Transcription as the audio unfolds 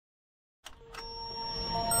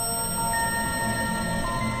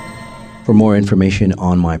For more information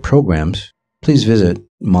on my programs, please visit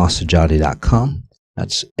massajady.com.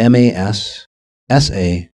 That's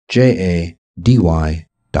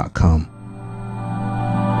MASSAJADY.com.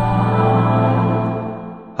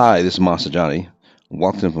 Hi, this is Sajady.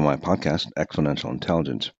 Welcome to my podcast, Exponential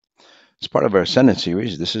Intelligence. As part of our Ascendance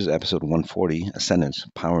series, this is episode 140, Ascendance,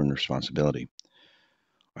 Power and Responsibility.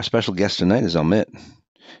 Our special guest tonight is Amit.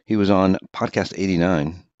 He was on podcast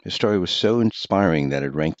 89. His story was so inspiring that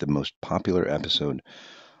it ranked the most popular episode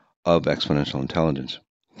of Exponential Intelligence.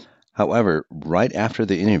 However, right after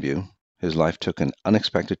the interview, his life took an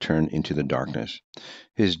unexpected turn into the darkness.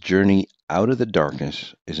 His journey out of the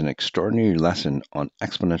darkness is an extraordinary lesson on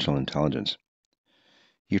exponential intelligence.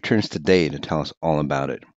 He returns today to tell us all about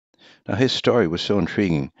it. Now, his story was so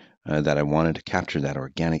intriguing that I wanted to capture that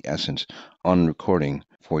organic essence on recording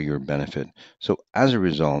for your benefit. So as a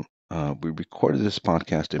result, we recorded this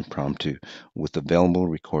podcast impromptu with available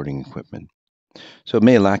recording equipment. So it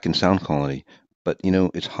may lack in sound quality, but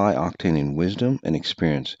it's high octane in wisdom and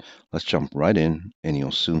experience. Let's jump right in and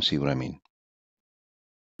you'll soon see what I mean.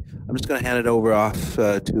 I'm just going to hand it over off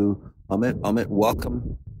to Amit. Amit,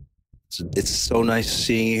 welcome. It's so nice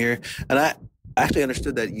seeing you here. And I actually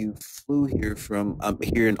understood that you flew here from, I'm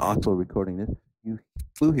here in Oslo recording this. You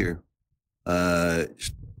flew here out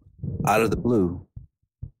of the blue.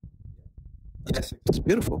 Yes, It's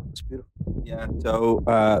beautiful. It's beautiful. yeah. So,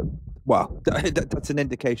 that's an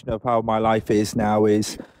indication of how my life is now. I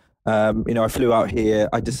flew out here.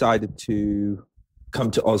 I decided to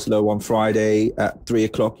come to Oslo on Friday at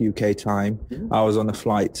 3:00 UK time. Mm-hmm. I was on a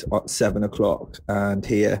flight at 7:00 and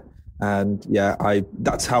here. And yeah,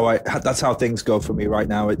 that's how things go for me right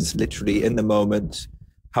now. It's literally in the moment,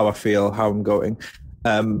 how I feel, how I'm going.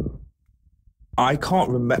 I can't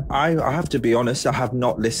remember. I have to be honest. I have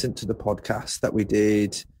not listened to the podcast that we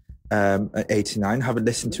did at 89. I haven't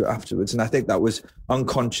listened to it afterwards, and I think that was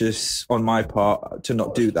unconscious on my part to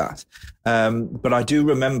not do that. But I do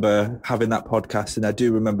remember having that podcast, and I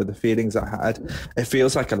do remember the feelings I had. It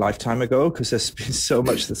feels like a lifetime ago because there's been so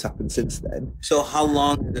much that's happened since then. So how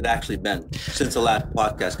long has it actually been since the last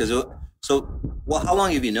podcast? How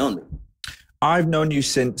long have you known me? I've known you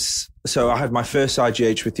since, so I had my first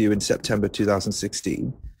IGH with you in September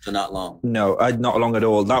 2016. So not long. No, not long at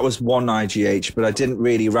all. That was one IGH, but I didn't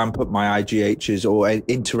really ramp up my IGHs or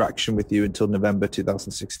interaction with you until November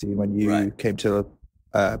 2016 when you came to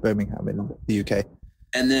Birmingham in the UK.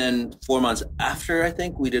 And then 4 months after, I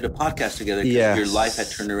think, we did a podcast together because your life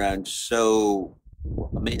had turned around so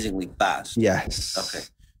amazingly fast. Yes. Okay.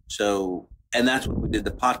 So, and that's when we did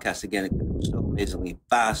the podcast again. It was so amazingly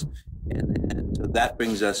fast. And so that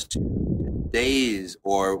brings us to days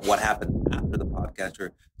or what happened after the podcast,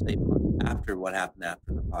 or say months after what happened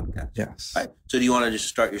after the podcast. Yes. Right. So do you want to just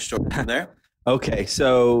start your story from there? Okay.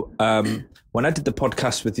 So when I did the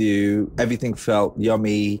podcast with you, everything felt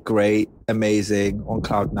yummy, great, amazing, on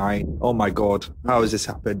cloud nine. Oh my God, how has this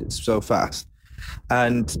happened? It's so fast.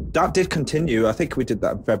 And that did continue. I think we did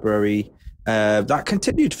that in February. That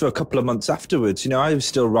continued for a couple of months afterwards. I was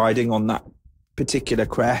still riding on that particular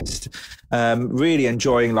crest, really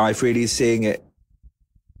enjoying life, really seeing it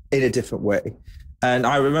in a different way. And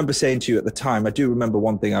I remember saying to you at the time, I do remember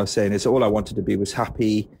one thing I was saying is all I wanted to be was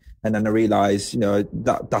happy. And then I realized,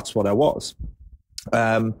 that's what I was.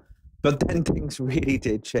 But then things really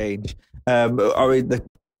did change. That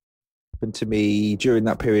happened to me during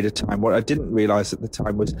that period of time. What I didn't realize at the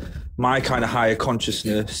time was my kind of higher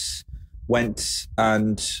consciousness went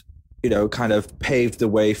and kind of paved the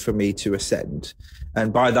way for me to ascend.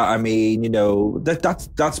 And by that, I mean,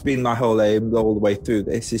 that's been my whole aim all the way through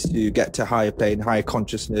this, is to get to higher plane, higher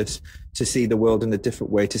consciousness, to see the world in a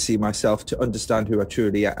different way, to see myself, to understand who I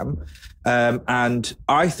truly am. And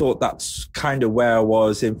I thought that's kind of where I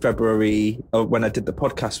was in February when I did the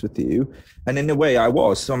podcast with you. And in a way I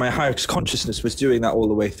was. So my higher consciousness was doing that all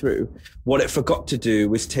the way through. What it forgot to do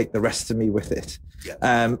was take the rest of me with it.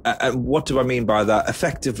 Yeah. And what do I mean by that?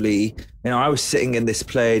 Effectively, I was sitting in this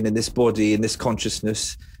plane, in this body, in this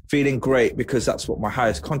consciousness, feeling great because that's what my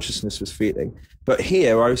highest consciousness was feeling. But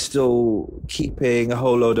here I was still keeping a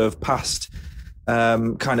whole load of past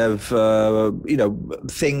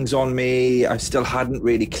things on me. I still hadn't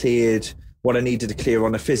really cleared what I needed to clear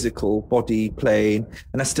on a physical body plane.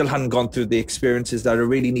 And I still hadn't gone through the experiences that I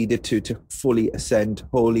really needed to fully ascend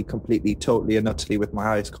wholly, completely, totally and utterly with my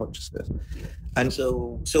highest consciousness. And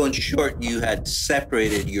so in short, you had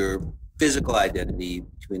separated your physical identity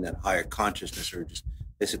between that higher consciousness, or just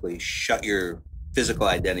basically shut your physical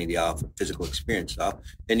identity off, physical experience off,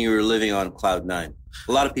 and you were living on cloud nine.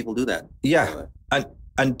 A lot of people do that. Yeah.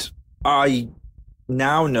 And I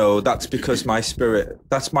now know that's because my spirit,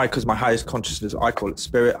 because my highest consciousness, I call it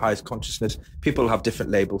spirit, highest consciousness. People have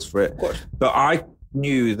different labels for it. Of course. But I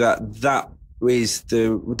knew that is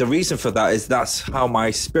the reason for that is that's how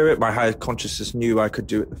my spirit, my higher consciousness knew I could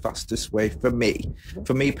do it the fastest way for me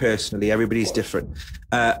personally. Everybody's different,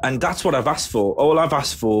 and that's what I've asked for. All I've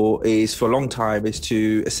asked for is for a long time is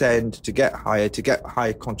to ascend, to get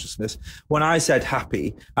higher consciousness. When I said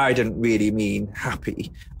happy, I didn't really mean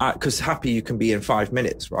happy, because happy you can be in 5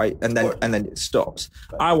 minutes, right? And then it stops.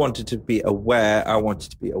 I wanted to be aware. I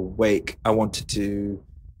wanted to be awake. I wanted to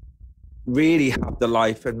really have the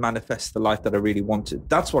life and manifest the life that I really wanted.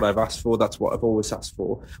 That's what I've asked for. That's what I've always asked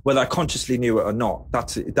for, whether I consciously knew it or not.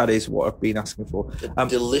 That is what I've been asking for. The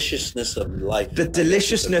deliciousness of life. The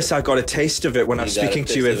deliciousness, I got a taste of it when I was speaking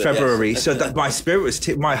to you in February. Yes. So that my spirit was,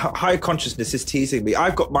 my higher consciousness is teasing me.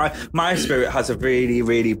 I've got my spirit has a really,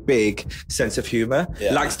 really big sense of humor.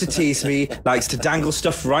 Yeah. Likes to tease me, likes to dangle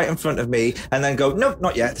stuff right in front of me and then go, no,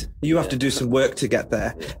 not yet. You have to do some work to get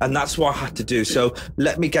there. And that's what I had to do. So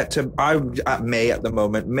let me get to, I'm at May at the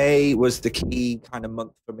moment. May was the key kind of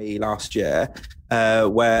month for me last year,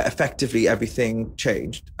 where effectively everything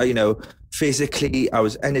changed. Physically, I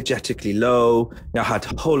was energetically low. I had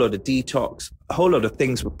a whole lot of detox, a whole lot of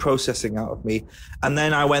things were processing out of me. And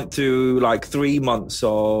then I went through like 3 months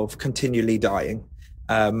of continually dying.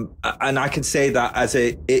 And I can say that as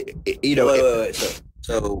Wait.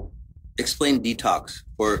 So explain detox,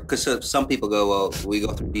 because some people go, well, we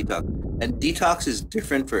go through detox, and detox is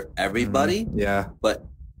different for everybody. Yeah. But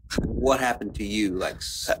what happened to you, like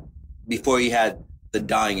before you had the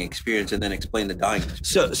dying experience, and then explain the dying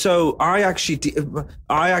experience? So when I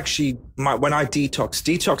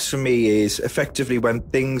detox for me is effectively when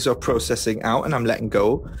things are processing out and I'm letting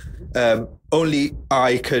go. Only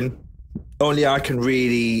I can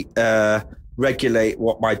really regulate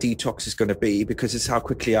what my detox is going to be, because it's how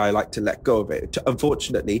quickly I like to let go of it.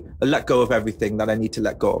 Unfortunately, I let go of everything that I need to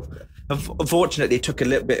let go of. Unfortunately, it took a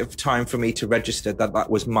little bit of time for me to register that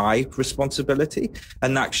was my responsibility.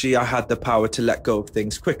 And actually, I had the power to let go of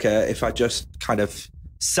things quicker if I just kind of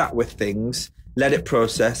sat with things, let it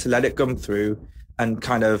process, let it come through, and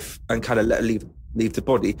kind of let it leave the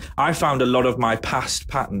body. I found a lot of my past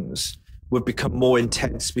patterns would become more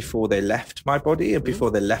intense before they left my body and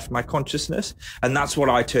before they left my consciousness. And that's what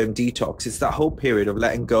I term detox. It's that whole period of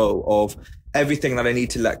letting go of everything that I need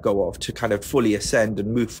to let go of to kind of fully ascend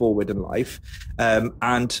and move forward in life.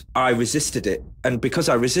 And I resisted it. And because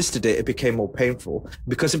I resisted it, it became more painful.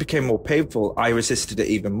 Because it became more painful, I resisted it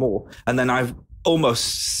even more. And then I've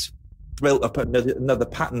almost built up another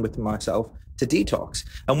pattern with myself to detox.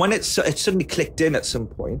 And when it suddenly clicked in at some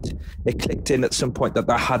point, that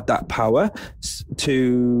I had that power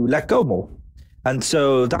to let go more. And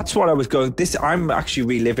so that's what I was going, I'm actually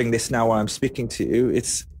reliving this now while I'm speaking to you.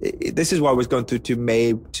 This is what I was going through to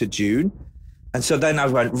May to June. And so then I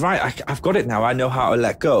went, right, I've got it now. I know how to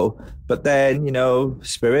let go. But then,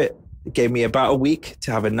 Spirit gave me about a week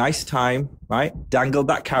to have a nice time, right? Dangled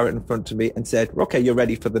that carrot in front of me and said, okay, you're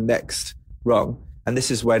ready for the next rung. And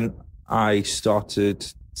this is when I started,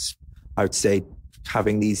 I would say,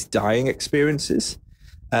 having these dying experiences.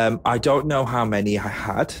 I don't know how many I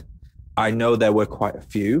had. I know there were quite a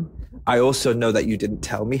few. I also know that you didn't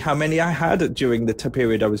tell me how many I had during the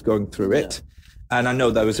period I was going through it. And I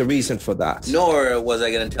know there was a reason for that. Nor was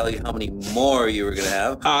I going to tell you how many more you were going to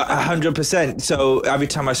have. 100%. So every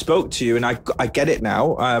time I spoke to you, and I get it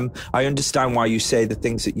now, I understand why you say the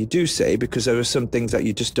things that you do say, because there are some things that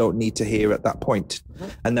you just don't need to hear at that point.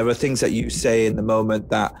 And there are things that you say in the moment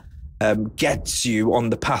that gets you on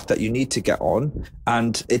the path that you need to get on.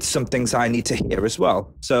 And it's some things I need to hear as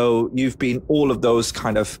well. So you've been all of those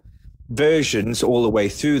kind of versions all the way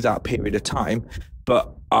through that period of time.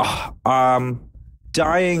 But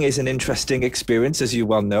dying is an interesting experience, as you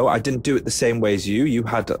well know. I didn't do it the same way as you. You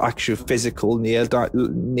had actual physical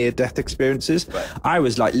near-death experiences. Right. I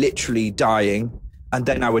was like literally dying, and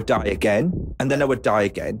then I would die again, and then I would die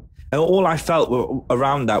again. And all I felt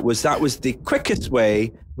around that was the quickest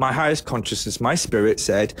way my highest consciousness, my spirit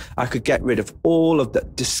said I could get rid of all of the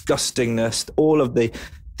disgustingness, all of the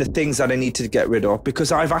things that I need to get rid of,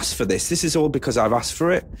 because I've asked for this. This is all because I've asked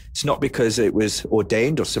for it. It's not because it was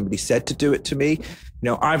ordained or somebody said to do it to me.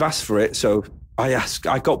 I've asked for it. So I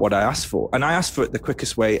got what I asked for, and I asked for it the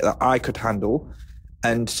quickest way that I could handle.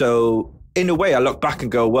 And so in a way I look back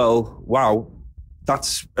and go, well, wow,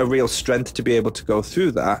 that's a real strength to be able to go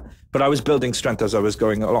through that. But I was building strength as I was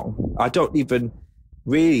going along. I don't even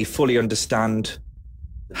really fully understand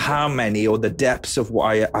how many or the depths of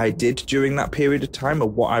what I did during that period of time or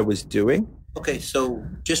what I was doing. Okay, so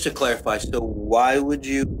just to clarify, so why would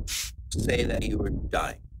you say that you were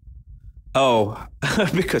dying? Oh,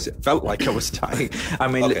 because it felt like I was dying. I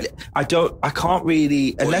mean, Okay. I can't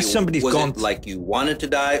really, unless somebody's was gone. it like you wanted to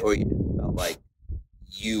die, or you just felt like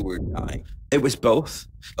you were dying? It was both.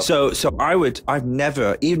 Okay. So I've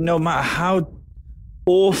never, even no matter how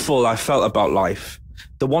awful I felt about life,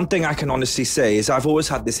 the one thing I can honestly say is I've always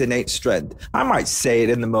had this innate strength. I might say it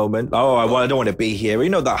in the moment. Oh, I don't want to be here. You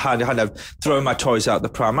know, that kind of throwing my toys out the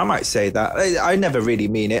pram. I might say that. I never really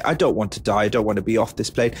mean it. I don't want to die. I don't want to be off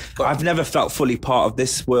this plane. I've never felt fully part of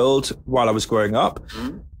this world while I was growing up.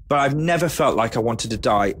 Mm-hmm. But I've never felt like I wanted to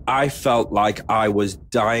die. I felt like I was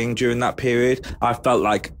dying during that period. I felt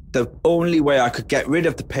like the only way I could get rid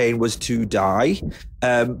of the pain was to die.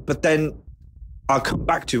 But then I'll come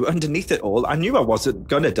back to underneath it all. I knew I wasn't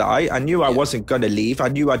going to die. I knew I wasn't going to leave. I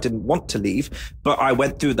knew I didn't want to leave, but I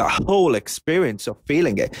went through that whole experience of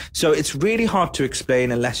feeling it. So it's really hard to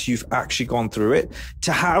explain unless you've actually gone through it,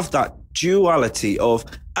 to have that duality of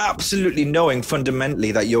absolutely knowing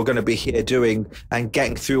fundamentally that you're going to be here doing and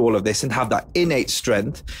getting through all of this and have that innate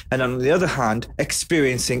strength. And on the other hand,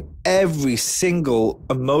 experiencing every single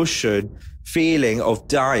emotion, feeling of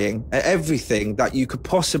dying, everything that you could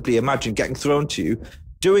possibly imagine getting thrown to you,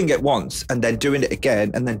 doing it once and then doing it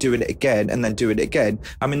again and then doing it again and then doing it again.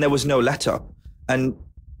 I mean, there was no let up. And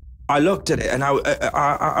I looked at it and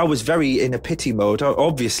I was very in a pity mode,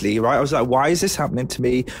 obviously, right? I was like, why is this happening to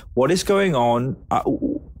me? What is going on?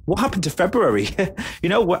 What happened to February? You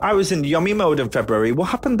know, I was in yummy mode in February. What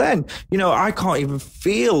happened then? You know, I can't even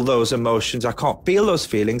feel those emotions. I can't feel those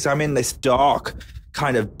feelings. I'm in this dark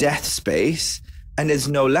kind of death space and there's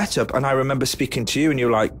no let up. And I remember speaking to you and you're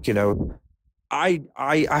like, you know, I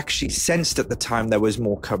actually sensed at the time there was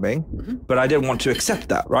more coming, but I didn't want to accept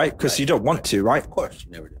that, right? Because you don't want to, right? Of course,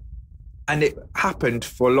 you never do. And it happened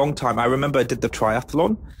for a long time. I remember I did the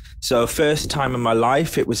triathlon. So first time in my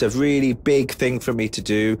life, it was a really big thing for me to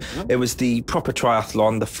do. It was the proper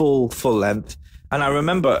triathlon, the full length. And I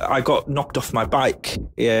remember I got knocked off my bike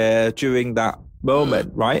during that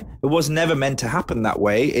moment, right? It was never meant to happen that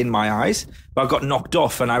way in my eyes, but I got knocked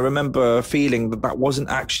off. And I remember feeling that wasn't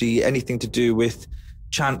actually anything to do with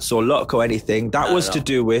chance or luck or anything. That was to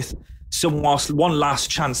do with one last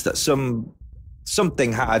chance that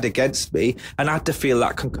something had against me, and I had to feel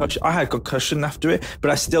that concussion. I had concussion after it, but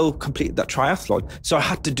I still completed that triathlon. So I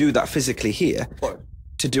had to do that physically here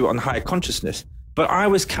to do it on higher consciousness. But I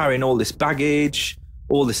was carrying all this baggage,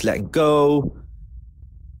 all this letting go.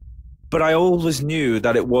 But I always knew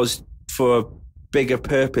that it was for a bigger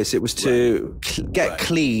purpose. It was to get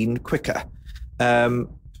clean quicker. So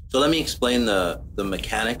let me explain the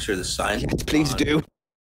mechanics or the science. Yes, please do.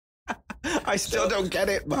 I still don't get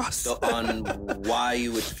it, boss. So on why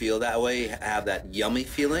you would feel that way, have that yummy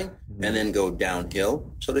feeling, and then go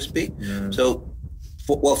downhill, so to speak. So,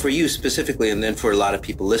 for you specifically, and then for a lot of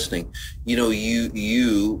people listening, you know,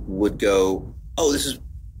 you would go, oh,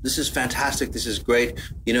 this is fantastic, this is great.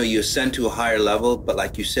 You know, you ascend to a higher level, but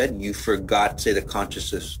like you said, you forgot, say, the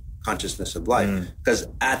consciousness of life, because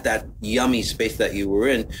at that yummy space that you were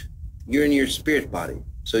in, you're in your spirit body.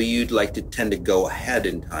 So you'd like to tend to go ahead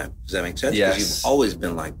in time. Does that make sense? Yes. Because you've always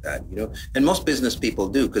been like that, you know? And most business people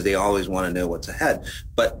do, because they always want to know what's ahead.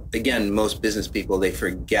 But again, most business people, they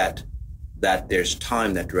forget that there's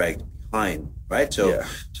time that drags behind, right? So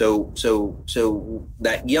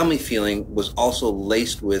that yummy feeling was also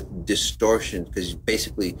laced with distortion, because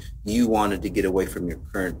basically you wanted to get away from your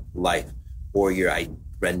current life or your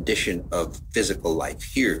rendition of physical life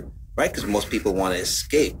here. Right, because most people want to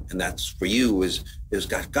escape, and that's for you is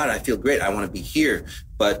God, I feel great, I want to be here,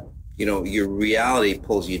 but you know your reality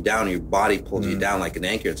pulls you down, your body pulls you down like an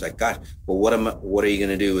anchor. It's like, God, well, what are you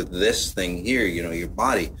going to do with this thing here? You know, your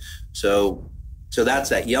body. So that's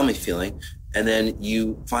that yummy feeling, and then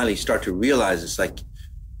you finally start to realize it's like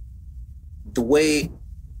the way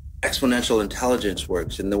exponential intelligence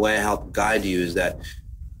works, and the way I help guide you is that.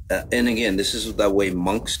 And again, this is the way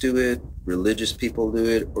monks do it, religious people do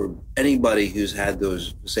it, or anybody who's had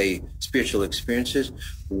those, say, spiritual experiences.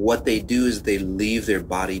 What they do is they leave their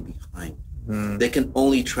body behind. They can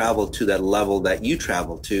only travel to that level that you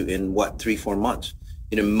travel to in 3-4 months.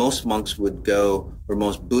 You know, most monks would go, or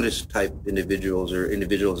most Buddhist type individuals or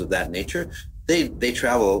individuals of that nature, they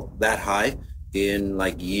travel that high in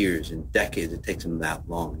like years and decades. It takes them that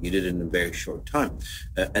long. You did it in a very short time.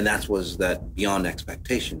 And that was that beyond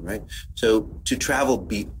expectation, right? So to travel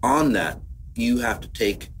beyond that, you have to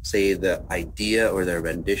take, say, the idea or the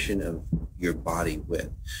rendition of your body with.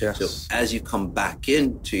 Yes. So as you come back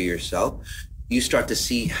into yourself, you start to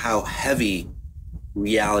see how heavy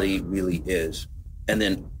reality really is. and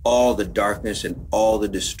then all the darkness and all the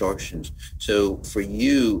distortions. So for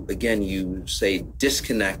you, again, you say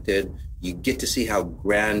disconnected, you get to see how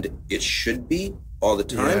grand it should be all the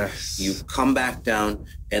time. Yes. You come back down,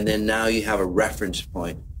 and then now you have a reference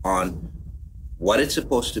point on what it's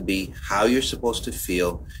supposed to be, how you're supposed to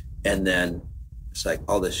feel, and then it's like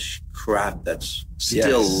all this crap that's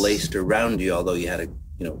still laced around you, although you had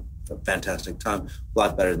a fantastic time, a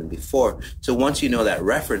lot better than before. So once you know that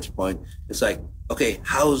reference point, it's like, okay,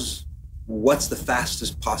 what's the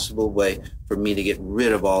fastest possible way for me to get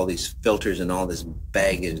rid of all these filters and all this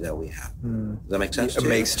baggage that we have? Does that make sense? It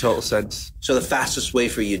makes total sense. So the fastest way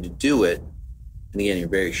for you to do it, and again, you're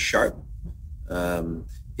very sharp,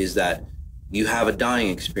 is that you have a dying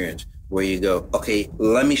experience where you go, okay,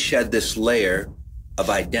 let me shed this layer of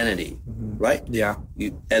identity, right? Yeah.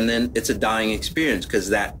 And then it's a dying experience because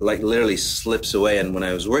that like literally slips away. And when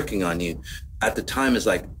I was working on you at the time, it's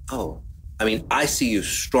like, oh, I mean, I see you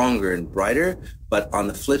stronger and brighter, but on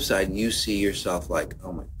the flip side, you see yourself like,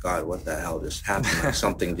 oh my God, what the hell just happened? Like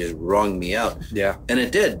something just wrung me out. Yeah. And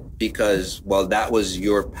it did, because, well, that was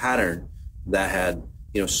your pattern that had,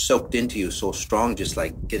 soaked into you so strong, just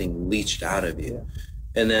like getting leached out of you.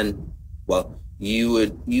 Yeah. And then, well,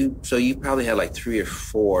 so you probably had like 3 or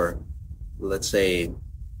 4, let's say,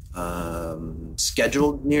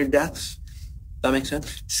 scheduled near deaths. That makes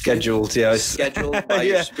sense? Scheduled, yes. Scheduled by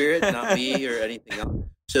your spirit, not me or anything else.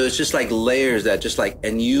 So it's just like layers that just like,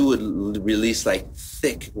 and you would release like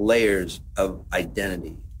thick layers of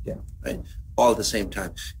identity. Yeah. Right? All at the same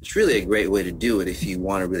time. It's really a great way to do it if you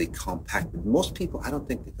want to really compact it. Most people, I don't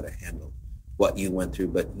think they could have handled what you went through,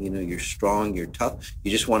 but you're strong, you're tough.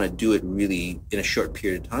 You just want to do it really in a short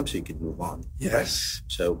period of time so you can move on. Yes.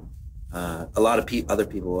 Right? So a lot of other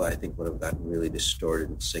people, I think, would have gotten really distorted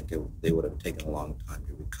and sick. They would have taken a long time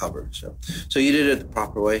to recover. So you did it the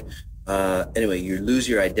proper way. Anyway, you lose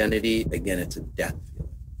your identity. Again, it's a death feeling.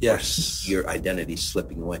 Yes. Your identity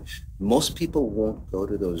slipping away. Most people won't go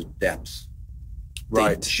to those depths.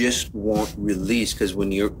 Right. They just won't release, because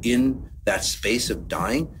when you're in that space of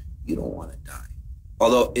dying, you don't want to die.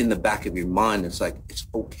 Although in the back of your mind, it's like, it's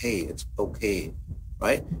okay,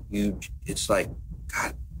 right? It's like,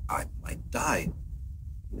 God, I might die,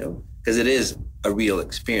 because it is a real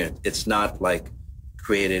experience. It's not like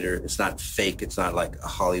created, or it's not fake. It's not like a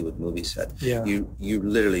Hollywood movie set. Yeah. You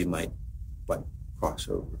literally might like cross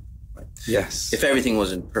over, right? Yes. If everything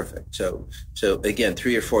wasn't perfect. So again,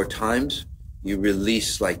 3 or 4 times you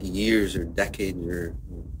release like years or decades or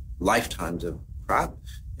lifetimes of crap,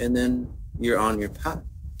 and then you're on your path.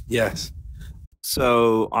 Yes.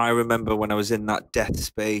 So I remember when I was in that death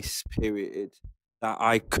space period that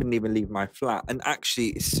I couldn't even leave my flat. And actually,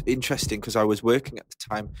 it's interesting because I was working at the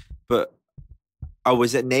time, but I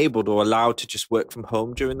was enabled or allowed to just work from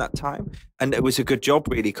home during that time. And it was a good job,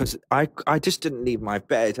 really, because I just didn't leave my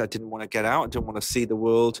bed. I didn't want to get out. I didn't want to see the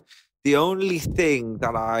world. The only thing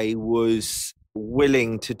that I was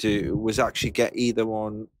willing to do was actually get either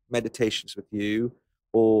on meditations with you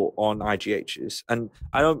or on IGHs. And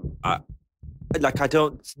I don't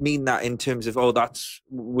mean that in terms of, that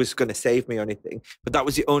was going to save me or anything, but that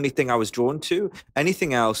was the only thing I was drawn to.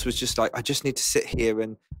 Anything else was just like, I just need to sit here.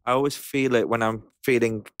 And I always feel it when I'm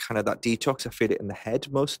feeling kind of that detox. I feel it in the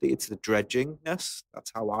head mostly. It's the dredgingness.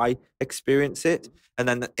 That's how I experience it. And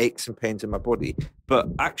then the aches and pains in my body. But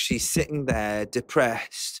actually sitting there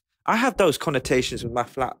depressed, I have those connotations with my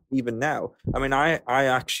flat even now. I mean, I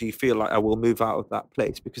actually feel like I will move out of that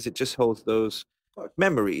place because it just holds those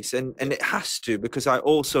memories, and it has to, because I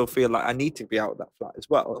also feel like I need to be out of that flat as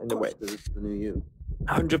well, in a way. The new you.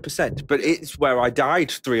 100%. But it's where I died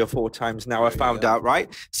 3 or 4 times now, I found out,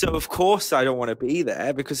 right? So of course I don't want to be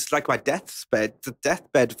there, because it's like my deathbed, the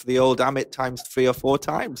deathbed for the old Amit times 3 or 4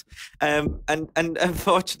 times. And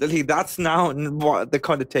unfortunately, that's now what the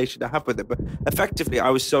connotation I have with it. But effectively, I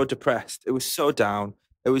was so depressed. It was so down.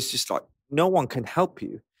 It was just like, no one can help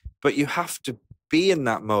you, but you have to be in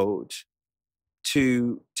that mode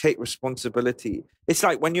to take responsibility. It's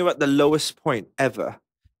like when you're at the lowest point ever,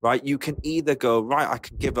 right? You can either go, right, I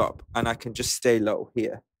can give up and I can just stay low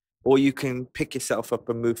here, or you can pick yourself up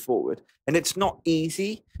and move forward. And it's not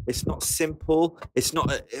easy. It's not simple. It's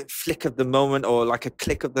not a flick of the moment or like a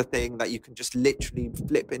click of the thing that you can just literally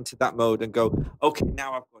flip into that mode and go, okay,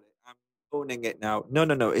 now I've got it. I'm owning it now.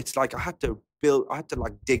 No. It's like I had to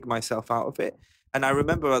like dig myself out of it. And I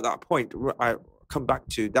remember at that point, I come back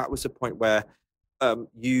to, that was the point where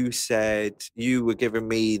you said you were giving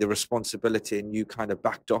me the responsibility, and you kind of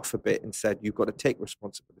backed off a bit and said you've got to take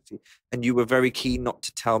responsibility, and you were very keen not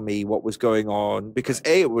to tell me what was going on because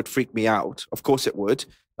A, it would freak me out, of course it would,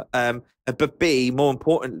 but B, more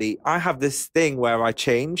importantly, I have this thing where I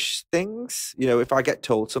change things. You know, if I get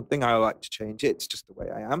told something, I like to change it. It's just the way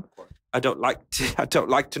I am. I don't like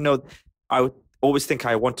to know. I would always think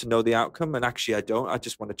I want to know the outcome, and actually I don't. I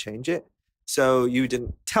just want to change it. So you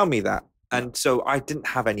didn't tell me that. And so I didn't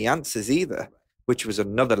have any answers either, which was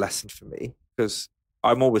another lesson for me, because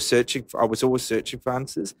I was always searching for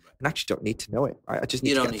answers, and actually don't need to know it. I just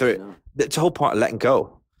need to get through it. It's the whole part of letting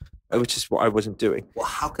go, which is what I wasn't doing. Well,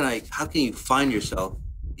 how can you find yourself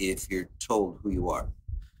if you're told who you are?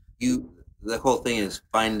 The whole thing is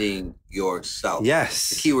finding yourself. Yes.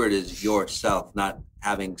 The key word is yourself, not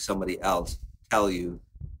having somebody else tell you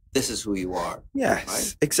this is who you are. Yes,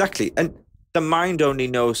 right? Exactly. And the mind only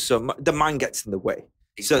knows so much. The mind gets in the way.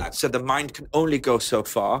 Exactly. So the mind can only go so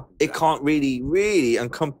far. Exactly. It can't really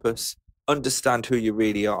understand who you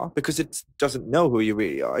really are, because it doesn't know who you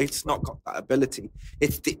really are. It's not got that ability.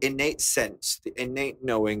 It's the innate sense, the innate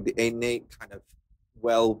knowing, the innate kind of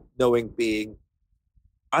well-knowing being.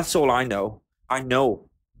 That's all I know. I know.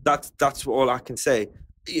 That's all I can say.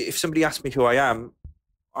 If somebody asks me who I am,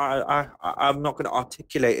 I'm not going to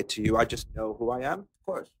articulate it to you. I just know who I am. Of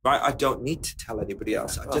course. Right? I don't need to tell anybody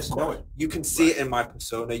else. I just know it. You can see it in my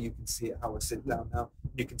persona. You can see it how I sit down now.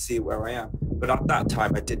 You can see it where I am. But at that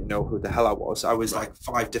time, I didn't know who the hell I was. I was like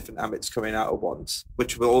 5 different Amits coming out at once,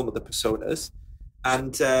 which were all of the personas.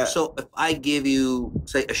 And so if I give you,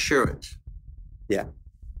 say, assurance. Yeah.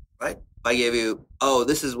 Right? If I gave you, oh,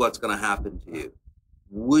 this is what's going to happen to you,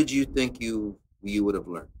 would you think you would have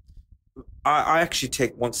learned? I actually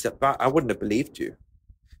take one step back. I wouldn't have believed you.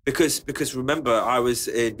 Because remember, I was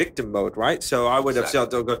in victim mode, right? So I would have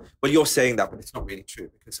said, well, you're saying that, but it's not really true,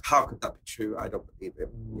 because how could that be true? I don't believe it.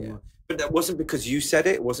 Yeah. But that wasn't because you said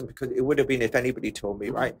it. It wasn't because it would have been if anybody told me,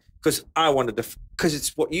 right? Because I wanted to, because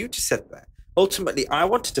it's what you just said there. Ultimately, I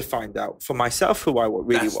wanted to find out for myself who I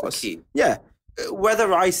really was. That's the key. Yeah.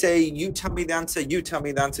 Whether I say, you tell me the answer, you tell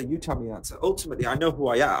me the answer, you tell me the answer. Ultimately, I know who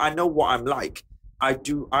I am. I know what I'm like. I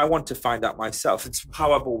want to find out myself. It's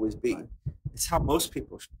how I've always been. It's how most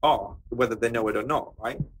people are, whether they know it or not,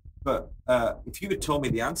 right? But if you had told me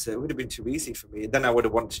the answer, it would have been too easy for me. Then I would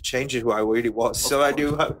have wanted to change it who I really was. So I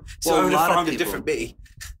would have found a different me.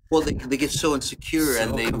 Well, they get so insecure, So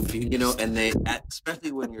and they, confused. you know, and they,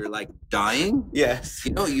 especially when you're like dying. Yes.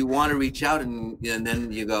 You know, you want to reach out, and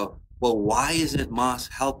then you go, well, why isn't Moss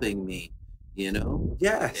helping me? You know?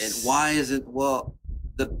 Yes. And why isn't, well,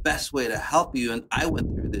 the best way to help you, and I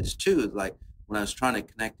went through this too, is like when I was trying to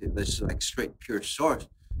connect it, this like straight pure source,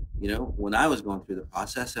 you know, when I was going through the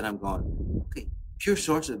process, and I'm going, okay, pure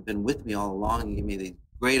source has been with me all along. You gave me these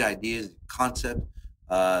great ideas, concepts,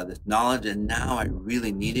 this knowledge, and now I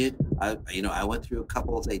really need it. I went through a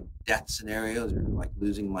couple of, say, death scenarios, or like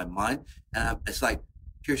losing my mind, and it's like,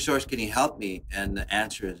 pure source, can you help me? And the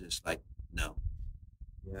answer is just like, no.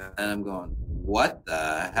 Yeah. And I'm going, what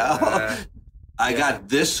the hell? I got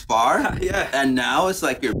this far, and now it's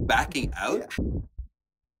like you're backing out. Yeah.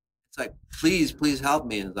 It's like, please help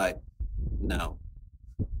me. And it's like, no.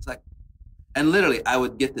 It's like, and literally, I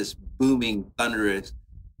would get this booming, thunderous,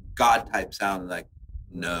 God type sound, like,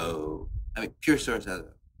 no. I mean, pure source has,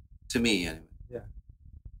 to me anyway,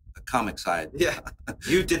 a comic side. Yeah,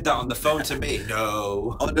 you did that on the phone to me.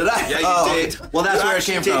 No. Oh, did I? Yeah, you did. Well, that's where it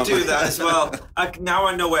came from. You did do that as well. Now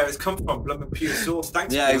I know where it's come from. Blooming pure source.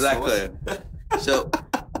 Thanks. Yeah, exactly. So,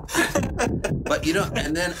 but you know,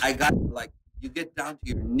 and then I got like, you get down to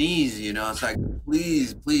your knees, you know, it's like,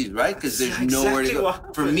 please, right? Because there's nowhere to go.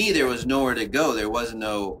 For me, there was nowhere to go. There was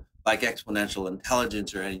no like exponential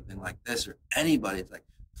intelligence or anything like this, or anybody. It's like,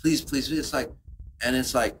 please. It's like, and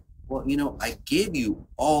it's like, well, you know, I gave you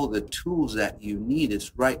all the tools that you need.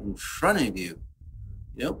 It's right in front of you.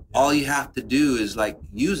 You know, all you have to do is like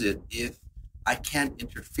use it. If I can't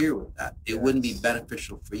interfere with that, it wouldn't be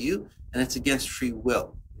beneficial for you, and it's against free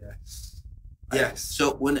will. Yes. Right? Yes.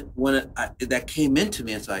 So when that came into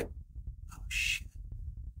me, it's like, oh shit,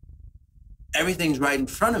 everything's right in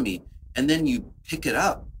front of me, and then you pick it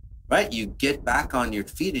up, right? You get back on your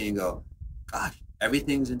feet and you go, gosh,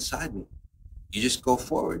 everything's inside me. You just go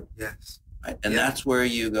forward. Yes. Right, and that's where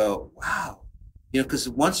you go, wow, you know, because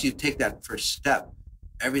once you take that first step,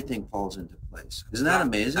 everything falls into place. Isn't that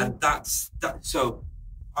amazing? And that's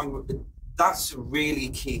a really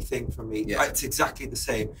key thing for me. Yeah. It's exactly the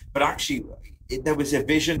same. But actually, there was a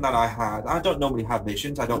vision that I had. I don't normally have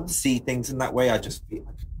visions. I don't see things in that way. I just feel,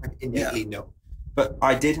 I innately know. but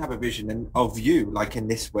I did have a vision of you, like in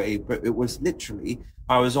this way. But it was literally,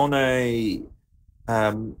 I was on a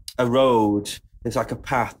road. There's like a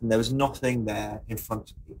path, and there was nothing there in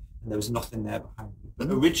front of me, and there was nothing there behind me. But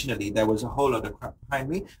originally, there was a whole lot of crap behind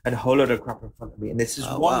me and a whole lot of crap in front of me. And this is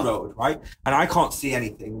one road, right? And I can't see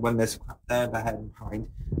anything when there's crap there, behind and behind.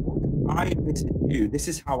 I envision you. This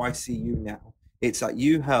is how I see you now. It's like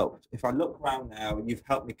you helped. If I look around now, you've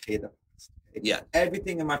helped me clear the past. Okay? Yeah.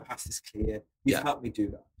 Everything in my past is clear. You've helped me do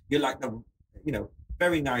that. You're like the,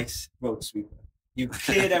 very nice road sweeper. You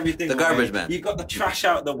cleared everything The away. garbage man. You got the trash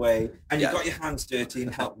out of the way, and you got your hands dirty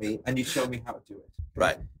and helped me, and you showed me how to do it.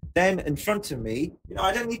 Right. Then in front of me,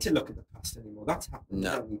 I don't need to look at the past anymore. That's happened.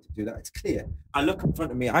 No. I don't need to do that. It's clear. I look in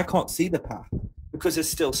front of me. I can't see the path because there's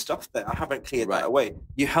still stuff there. I haven't cleared that away.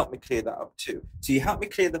 You helped me clear that up too. So you helped me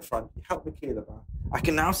clear the front. You helped me clear the back. I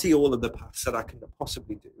can now see all of the paths that I can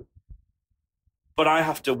possibly do, but I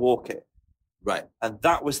have to walk it. Right. And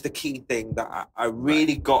that was the key thing that I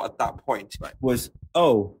really got at that point was,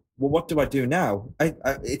 what do I do now?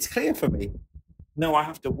 It's clear for me. No, I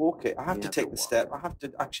have to walk it. I have to take the step. I have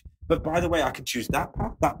to actually, but by the way, I can choose that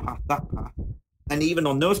path, that path, that path. And even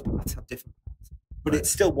on those paths have different paths, but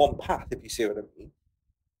it's still one path, if you see what I mean.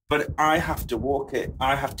 But I have to walk it.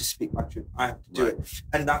 I have to speak my truth. I have to do it.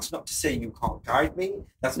 And that's not to say you can't guide me.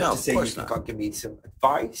 That's not to say you can't give me some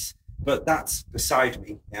advice. But that's beside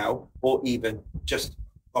me now, or even just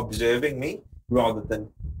observing me rather than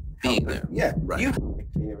being there. Yeah, you helped me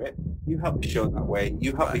clear it. You helped me show that way.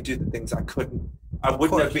 You helped me do the things I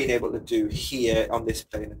wouldn't have been able to do here on this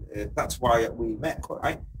plane of Earth. That's why we met,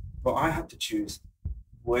 right? But I had to choose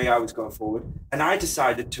where I was going forward, and I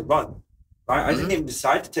decided to run. Right? I didn't even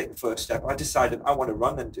decide to take the first step. I decided I want to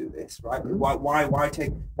run and do this. Right? Why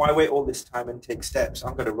wait all this time and take steps?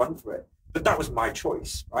 I'm going to run for it. But that was my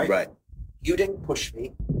choice, right? Right. You didn't push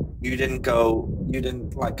me. You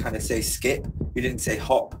didn't like kind of say skip. You didn't say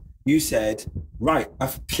hop. You said, right,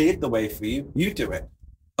 I've cleared the way for you. You do it.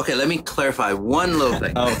 Okay, let me clarify one little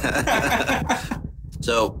thing.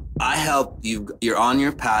 So I helped you. You're on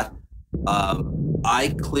your path.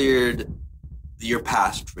 I cleared your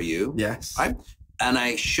past for you. Yes. Right? And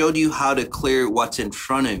I showed you how to clear what's in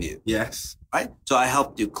front of you. Yes. Right? So I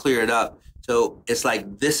helped you clear it up. So it's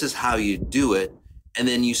like, this is how you do it. And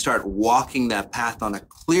then you start walking that path on a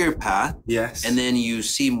clear path. Yes. And then you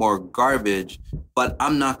see more garbage, but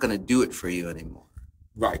I'm not going to do it for you anymore.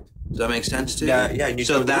 Right. Does that make sense to you? Yeah. And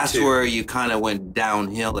so that's where you kind of went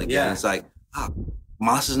downhill again. Yeah. It's like,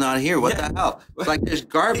 Moss is not here. What the hell? It's like there's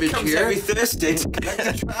garbage he comes here. Every Thursday to collect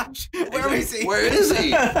the trash. Where is he? Where is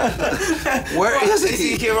he? Where is he? Is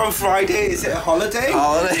he here on Friday? Is it a holiday?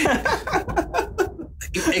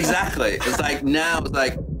 Exactly. It's like now it's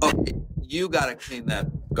like, okay, you got to clean that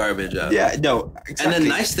garbage up. Yeah, no, exactly. And the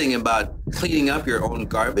nice thing about cleaning up your own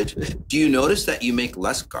garbage, do you notice that you make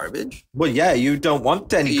less garbage? Well, yeah, you don't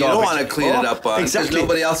want any garbage. You don't want to clean it up because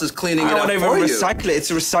nobody else is cleaning it up for you. I don't even recycle it.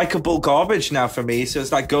 It's recyclable garbage now for me. So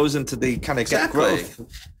it's like goes into the kind of get growth.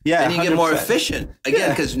 Yeah, and you 100%. Get more efficient again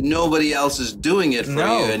because nobody else is doing it for you,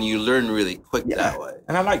 and you learn really quick that way.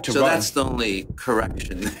 And I like to run. So that's the only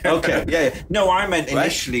correction there. Okay, yeah. No, I meant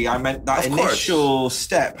initially. I meant that initial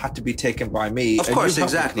step had to be taken by me. Of course,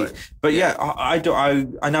 exactly. But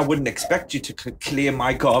I wouldn't expect you to clear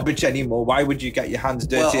my garbage anymore. Why would you get your hands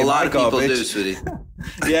dirty in my garbage? Well, a lot of people do, sweetie.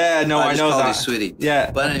 Yeah, no, I know that. You sweetie. Yeah,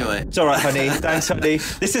 but anyway, it's all right, honey. Thanks, honey.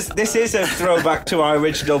 This is a throwback to our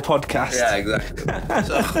original podcast. Yeah, exactly.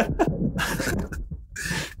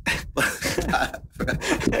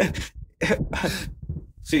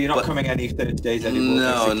 So you're not coming any Thursdays anymore?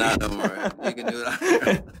 No, not no more. You can do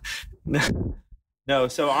it. No,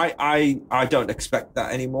 so I don't expect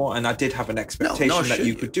that anymore, and I did have an expectation that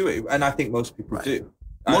you could do it, and I think most people do.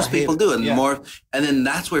 Most people do, and and then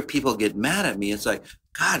that's where people get mad at me. It's like,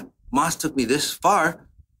 God, Moss took me this far.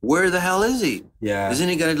 Where the hell is he? Yeah, isn't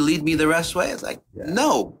he going to lead me the rest way? It's like,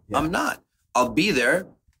 no, I'm not. I'll be there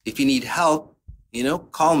if you need help.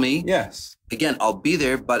 Call me. Yes. Again, I'll be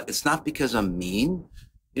there, but it's not because I'm mean.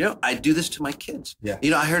 I do this to my kids. Yeah.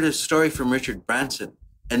 I heard a story from Richard Branson,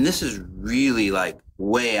 and this is really like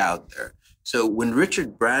way out there. So when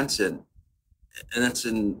Richard Branson, and that's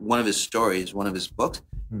in one of his stories, one of his books,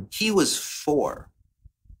 he was 4.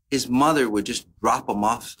 His mother would just drop him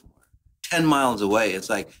off somewhere, 10 miles away. It's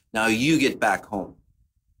like, now you get back home.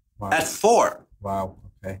 Wow. At 4. Wow.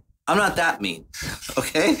 Okay. I'm not that mean.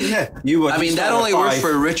 Okay. Yeah. You were. I mean, that only worked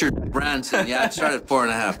for Richard Branson. Yeah, it started at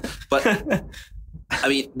 4.5. But I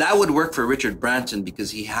mean, that would work for Richard Branson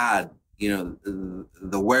because he had, the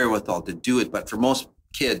wherewithal to do it. But for most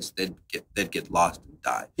kids, they'd get lost and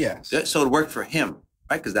die. Yes. So it worked for him,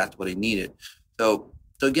 right? Because that's what he needed.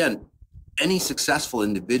 So again, any successful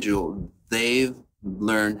individual, they've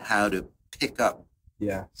learned how to pick up,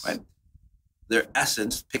 Yes. right, their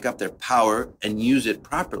essence, pick up their power and use it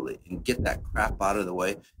properly and get that crap out of the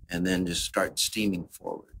way and then just start steaming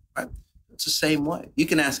forward, right? It's the same way. You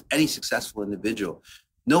can ask any successful individual.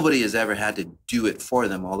 Nobody has ever had to do it for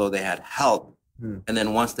them, although they had help. And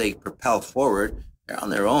then once they propel forward, they're on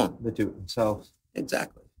their own. They do it themselves.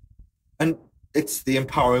 Exactly. And it's the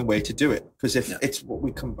empowering way to do it. Because if it's what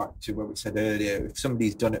we come back to, what we said earlier, if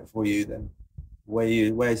somebody's done it for you, then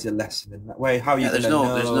where's the lesson in that way? How are you going to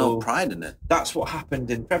know? There's no pride in it. That's what happened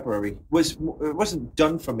in February. It wasn't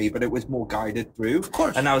done for me, but it was more guided through. Of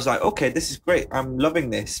course. And I was like, okay, this is great. I'm loving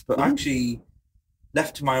this. But actually,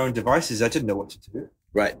 left to my own devices, I didn't know what to do.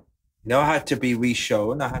 Right. You know, I had to be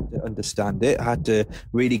reshown. I had to understand it. I had to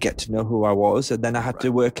really get to know who I was. And then I had to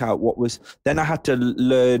work out then I had to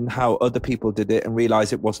learn how other people did it and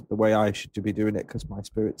realize it wasn't the way I should be doing it, because my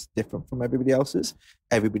spirit's different from everybody else's.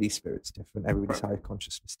 Everybody's spirit's different. Everybody's higher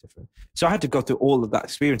consciousness different. So I had to go through all of that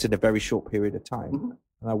experience in a very short period of time.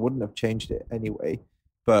 And I wouldn't have changed it anyway.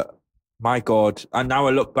 But my God, and now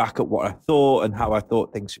I look back at what I thought and how I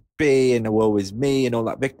thought things should be, and the woe is me and all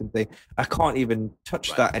that victim thing. I can't even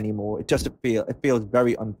touch that anymore. It feels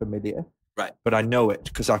very unfamiliar. Right. But I know it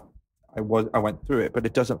because I went through it, but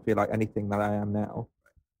it doesn't feel like anything that I am now.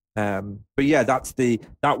 But yeah,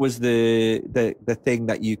 that was the thing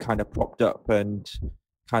that you kind of propped up and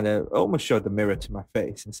kind of almost showed the mirror to my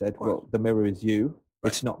face and said, well, the mirror is you.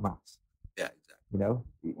 Right. It's not mass. Yeah, exactly. You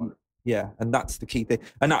know? Yeah, and that's the key thing.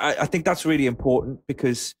 And I think that's really important,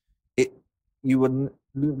 because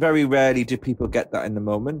very rarely do people get that in the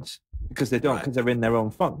moment, because they don't, because they're in their own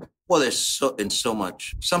funk. Well, there's so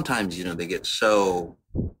much. Sometimes, you know, they get so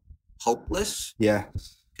hopeless. Yeah.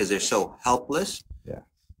 Because they're so helpless. Yeah.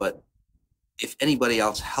 But if anybody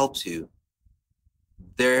else helps you,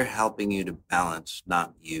 they're helping you to balance,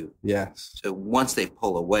 not you. Yes. So once they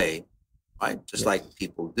pull away, right, just like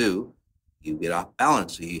people do, you get off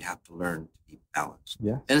balance. So you have to learn to be balanced.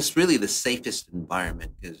 Yeah. And it's really the safest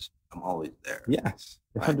environment, because I'm always there. Yes,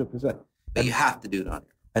 100%. But you have to do it on your own.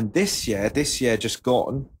 And this year just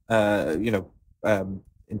gone,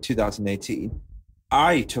 in 2018,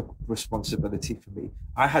 I took responsibility for me.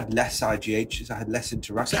 I had less IGHs. I had less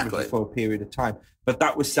interaction with you for a period of time. But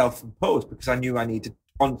that was self-imposed, because I knew I needed,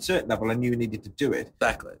 on a certain level, I knew I needed to do it.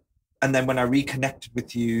 Exactly. And then when I reconnected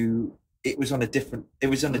with you, it was on a different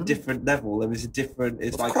level. There was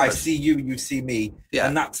it's like, I see you, you see me. Yeah.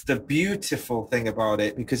 And that's the beautiful thing about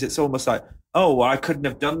it, because it's almost like, oh, well, I couldn't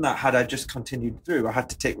have done that had I just continued through. I had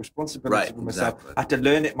to take responsibility for myself. Exactly. I had to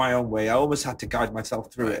learn it my own way. I almost had to guide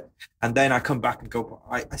myself through it. And then I come back and go,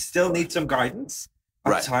 I still need some guidance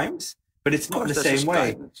at times, but it's not in the same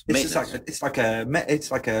way. It's just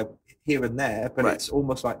like a here and there, but it's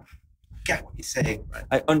almost like, get what you're saying. Right.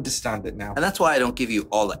 I understand it now. And that's why I don't give you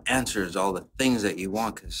all the answers, all the things that you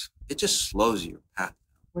want, because it just slows your path.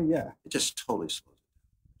 Well, yeah. It just totally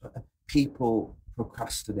slows it. People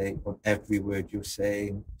procrastinate on every word you're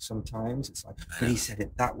saying sometimes. It's like, but he said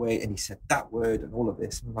it that way and he said that word and all of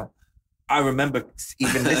this. And I'm like, I remember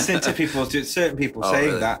even listening to certain people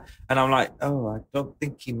saying that, and I'm like, oh, I don't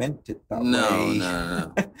think he meant it that way.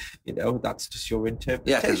 No. You know, that's just your interpretation.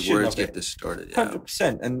 Yeah, because words get distorted.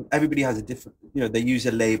 100%. And everybody has a different, they use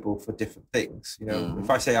a label for different things. You know, if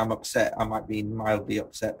I say I'm upset, I might mean mildly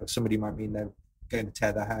upset, but somebody might mean they're going to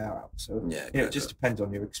tear their hair out. So, it just depends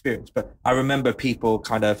on your experience. But I remember people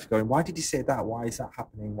kind of going, why did he say that? Why is that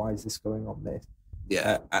happening? Why is this going on there?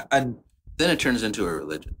 Yeah. And then it turns into a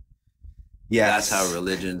religion. Yes. That's how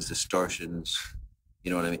religions, distortions,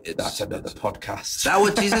 you know what I mean? That's another podcast. Is that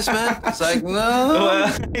what Jesus meant? It's like,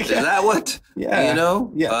 no. Is that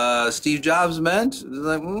what, Steve Jobs meant? It's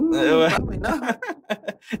like, probably not.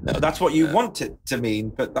 No, that's what you want it to mean,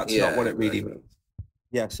 but that's not what it really means.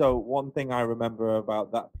 Yeah, so one thing I remember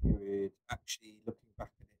about that period, actually looking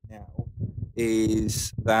back at it now,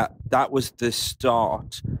 is that was the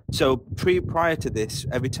start. So prior to this,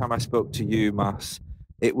 every time I spoke to you, Mas,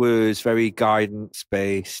 it was very guidance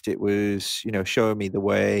based. It was, showing me the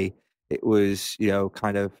way. It was,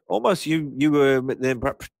 kind of almost you were in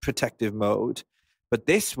protective mode. But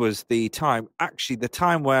this was the time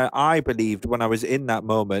where I believed, when I was in that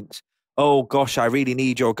moment, oh gosh, I really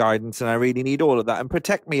need your guidance and I really need all of that and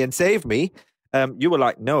protect me and save me. You were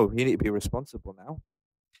like, no, you need to be responsible now.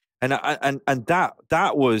 And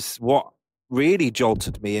that was what really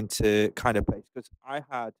jolted me into kind of place, because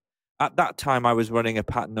at that time, I was running a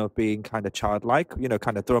pattern of being kind of childlike,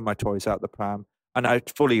 kind of throwing my toys out the pram. And I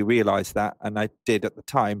fully realized that, and I did at the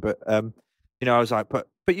time. But I was like, but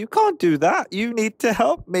you can't do that. You need to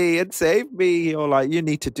help me and save me, or like, you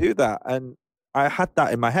need to do that. And I had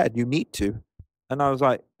that in my head. You need to. And I was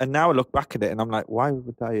like, and now I look back at it and I'm like, why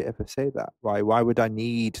would I ever say that? Why would I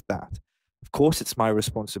need that? Of course, it's my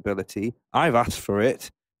responsibility. I've asked for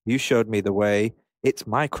it. You showed me the way. It's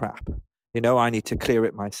my crap. I need to clear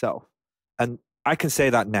it myself. And I can say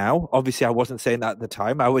that now. Obviously, I wasn't saying that at the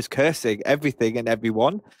time. I was cursing everything and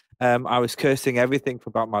everyone. I was cursing everything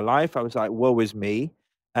about my life. I was like, woe is me.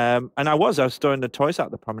 And I was throwing the toys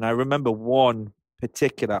out the pram. And I remember one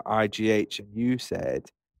particular IGH, and you said,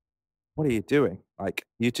 what are you doing? Like,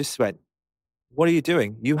 you just went, what are you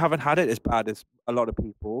doing? You haven't had it as bad as a lot of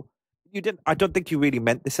people. You didn't. I don't think you really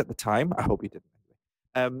meant this at the time. I hope you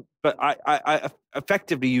didn't. But I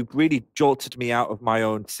effectively, you really jolted me out of my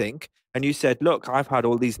own sink. And you said, look, I've had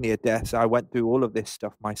all these near deaths. I went through all of this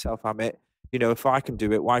stuff myself, Amit. If I can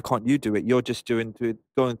do it, why can't you do it? You're just going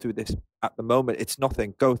through this at the moment. It's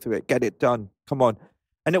nothing. Go through it. Get it done. Come on.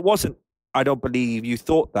 And it wasn't, I don't believe you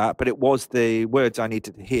thought that, but it was the words I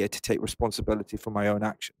needed to hear to take responsibility for my own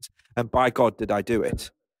actions. And by God, did I do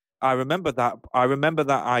it. I remember that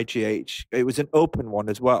IGH. It was an open one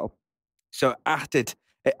as well. So it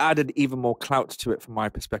added even more clout to it from my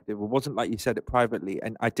perspective. It wasn't like you said it privately,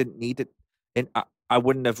 and I didn't need it. And I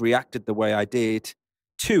wouldn't have reacted the way I did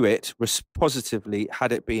to it positively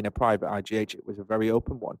had it been a private IGH. It was a very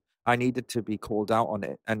open one. I needed to be called out on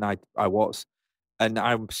it, and I was. And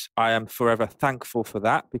I am forever thankful for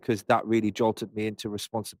that, because that really jolted me into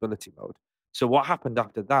responsibility mode. So what happened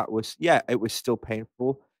after that was, it was still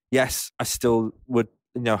painful. Yes, I still would,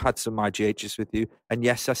 had some IGHs with you. And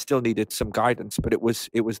yes, I still needed some guidance, but it was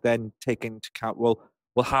then taken into account, well,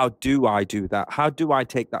 how do I do that? How do I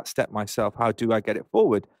take that step myself? How do I get it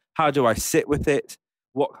forward? How do I sit with it?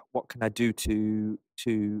 What can I do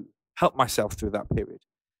to help myself through that period?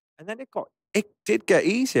 And then it did get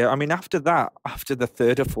easier. I mean, after that, after the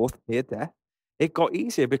third or fourth near death, it got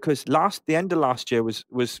easier, because the end of last year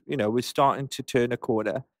was starting to turn a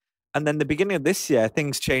corner. And then the beginning of this year,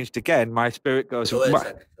 things changed again. My spirit goes. So wait a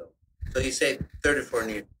second. So you say 34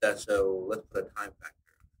 near death. So let's put a time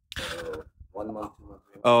factor. So 1 month, 2 months,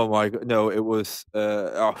 3 months. Oh my God! No, it was.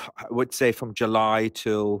 I would say from July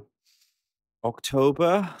till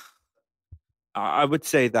October. I would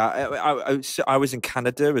say that I was in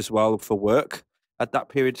Canada as well for work at that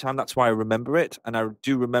period of time. That's why I remember it, and I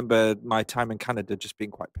do remember my time in Canada just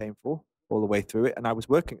being quite painful all the way through it. And I was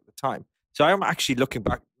working at the time. So I'm actually looking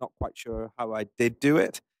back, not quite sure how I did do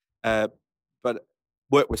it, but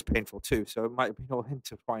work was painful too. So it might have been all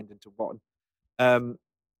intertwined into one.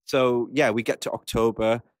 So yeah, we get to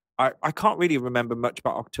October. I can't really remember much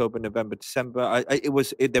about October, November, December.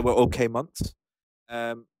 They were okay months.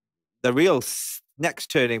 The real next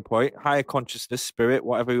turning point, higher consciousness, spirit,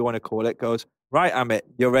 whatever you want to call it, goes, right, Amit,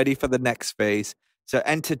 you're ready for the next phase. So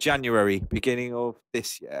enter January, beginning of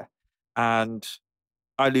this year. And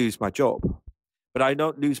I lose my job. But I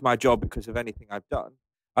don't lose my job because of anything I've done.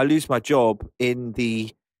 I lose my job in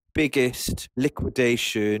the biggest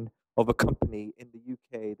liquidation of a company in the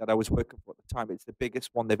UK that I was working for at the time. It's the biggest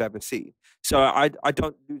one they've ever seen. So I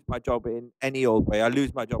don't lose my job in any old way. I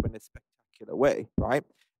lose my job in a spectacular way, right?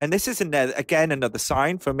 And this is, again, another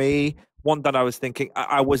sign for me, one that I was thinking,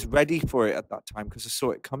 I was ready for it at that time because I saw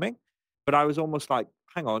it coming. But I was almost like,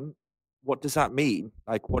 hang on, what does that mean?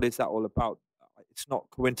 Like, what is that all about? It's not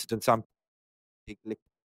coincidence. I'm big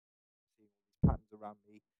patterns around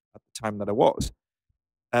me at the time that I was.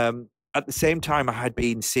 At the same time, I had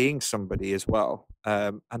been seeing somebody as well.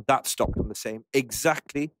 And that stopped on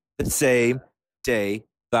exactly the same day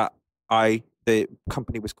that the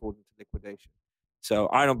company was called into liquidation. So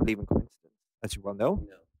I don't believe in coincidence, as you well know.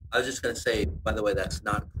 No. I was just going to say, by the way, that's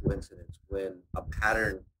not coincidence. When a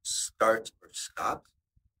pattern starts or stops,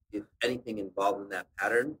 if anything involved in that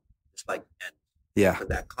pattern, it's like end. Yeah. For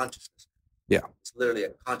that consciousness. Yeah. It's literally a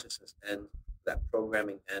consciousness end, that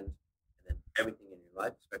programming end, and then everything in your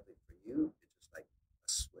life, especially for you, it's just like a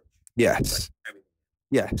switch. Yes. It's like everything.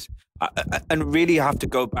 Yes. And really have to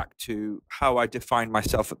go back to how I defined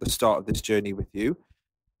myself at the start of this journey with you.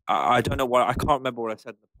 I don't know I can't remember what I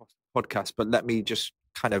said in the podcast, but let me just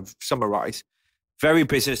kind of summarize. Very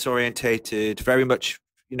business orientated, very much,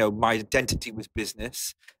 my identity was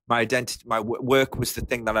business. My work was the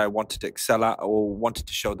thing that I wanted to excel at or wanted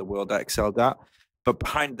to show the world I excelled at. But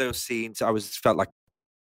behind those scenes, I felt like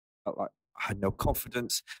I had no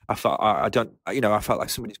confidence. I felt I felt like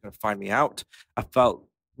somebody's going to find me out. I felt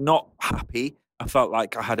not happy. I felt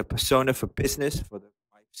like I had a persona for business, for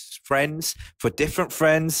my friends for different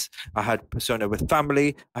friends. I had persona with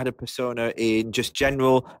family. I had a persona in just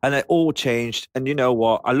general, and it all changed. And you know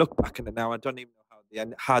what? I look back at it now. I don't even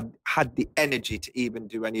know how had the energy to even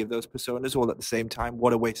do any of those personas all at the same time.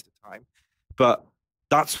 What a waste of time. But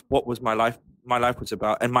that's what was my life. My life was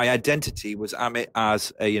about, and my identity was Amit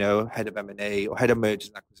as a head of M&A or head of mergers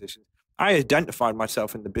and acquisitions. I identified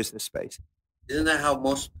myself in the business space. Isn't that how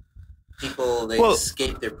most people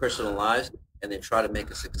escape their personal lives and they try to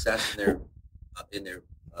make a success in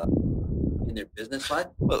their business life?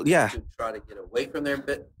 Well, yeah. To try to get away from their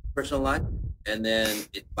personal life, and then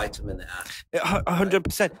it bites them in the ass.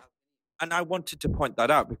 100%. And I wanted to point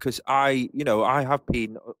that out because I have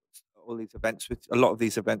been all these events with a lot of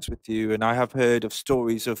these events with you, and I have heard of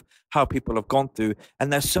stories of how people have gone through,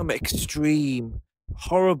 and there's some extreme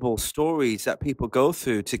horrible stories that people go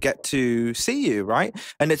through to get to see you, right?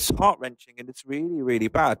 And it's heart-wrenching and it's really, really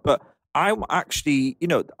bad. But I'm actually,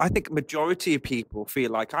 I think majority of people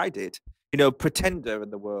feel like I did, pretender in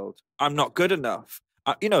the world. I'm not good enough.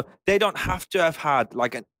 They don't have to have had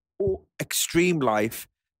like an extreme life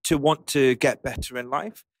to want to get better in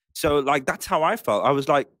life. So like, that's how I felt. I was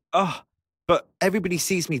like, oh, but everybody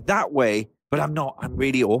sees me that way, but I'm not. I'm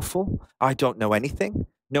really awful. I don't know anything.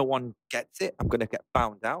 No one gets it. I'm going to get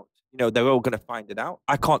found out. They're all going to find it out.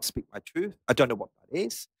 I can't speak my truth. I don't know what that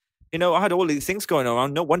is. I had all these things going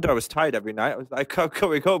on. No wonder I was tired every night. I was like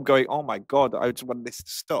going home going, oh my God, I just want this to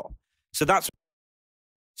stop. So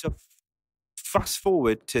fast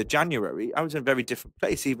forward to January, I was in a very different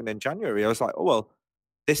place. Even in January, I was like, oh, well,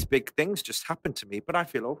 this big thing's just happened to me, but I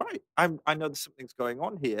feel all right. I know there's something's going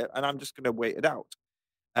on here and I'm just going to wait it out.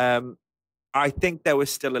 I think there was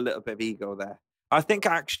still a little bit of ego there. I think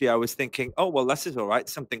actually I was thinking, oh, well, this is all right.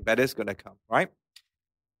 Something better is going to come, right?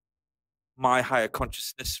 My higher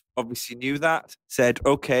consciousness obviously knew that, said,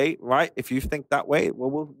 okay, right, if you think that way,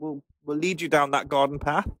 well, we'll lead you down that garden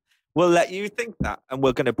path. We'll let you think that, and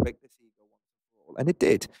we're going to break this ego once and for all. And it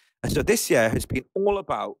did. And so this year has been all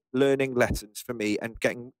about learning lessons for me and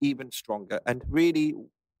getting even stronger. And really,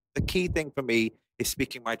 the key thing for me is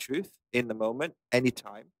speaking my truth in the moment,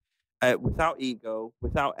 anytime, without ego,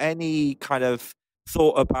 without any kind of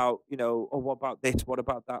thought about, oh, what about this? What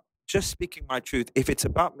about that? Just speaking my truth. If it's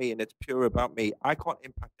about me and it's pure about me, I can't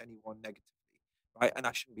impact anyone negatively, right? And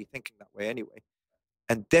I shouldn't be thinking that way anyway.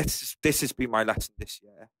 And this has been my lesson this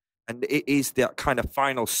year. And it is that kind of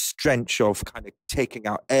final stretch of kind of taking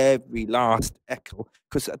out every last echo.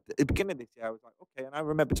 Because at the beginning of this year, I was like, okay. And I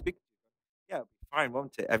remember speaking to you, yeah, it'll be fine,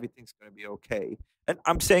 won't it? Everything's going to be okay. And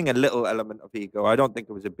I'm saying a little element of ego. I don't think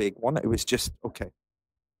it was a big one. It was just, okay.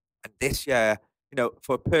 And this year,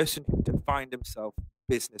 for a person who defined himself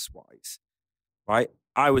business-wise, right?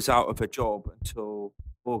 I was out of a job until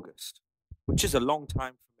August, which is a long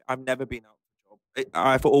time for me. I've never been out of a job.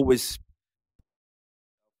 I've always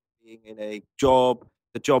being in a job.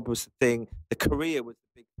 The job was the thing. The career was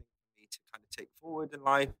the big thing for me to kind of take forward in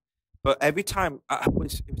life. But every time it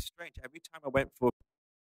was strange. Every time I went for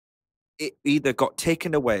it, either got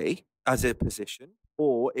taken away as a position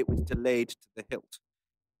or it was delayed to the hilt.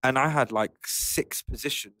 And I had like 6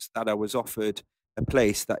 positions that I was offered a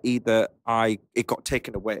place that either it got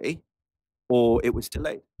taken away or it was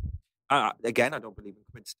delayed. Again, I don't believe in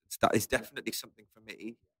coincidence. That is definitely something for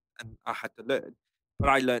me, and I had to learn. But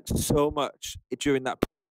I learned so much during that,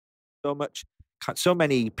 so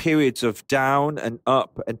many periods of down and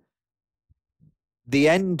up, and the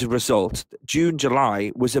end result, June,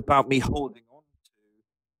 July, was about me holding on to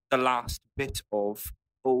the last bit of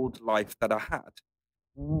old life that I had.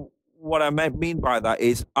 What I mean by that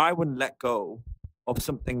is I wouldn't let go of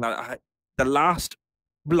something that the last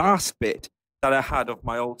bit that I had of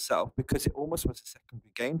my old self, because it almost was a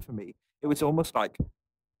secondary gain for me. It was almost like,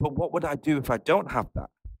 but what would I do if I don't have that?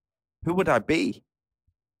 Who would I be?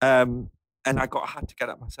 And I had to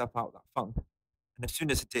get myself out of that funk. And as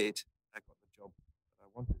soon as I did, I got the job that I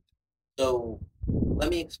wanted. So let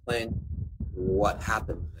me explain what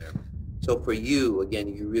happened there. So for you, again,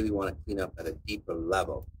 you really want to clean up at a deeper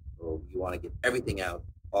level. So you want to get everything out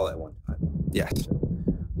all at one time. Yes.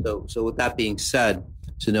 So with that being said,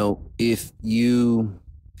 if you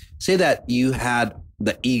say that you had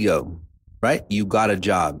the ego, right? You got a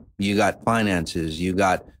job, you got finances, you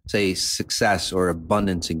got, say, success or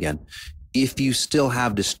abundance again. If you still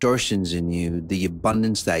have distortions in you, the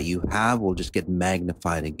abundance that you have will just get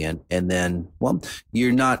magnified again. And then, well,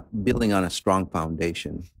 you're not building on a strong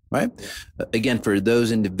foundation, right? Yeah. Again, for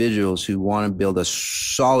those individuals who want to build a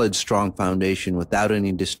solid, strong foundation without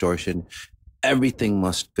any distortion, everything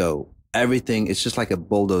must go. Everything, it's just like a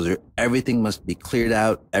bulldozer. Everything must be cleared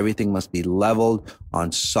out. Everything must be leveled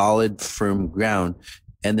on solid, firm ground.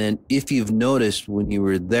 And then if you've noticed when you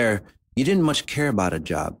were there, you didn't much care about a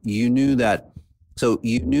job. You knew that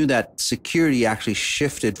security actually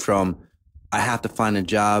shifted from, I have to find a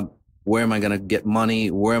job. Where am I going to get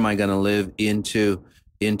money? Where am I going to live into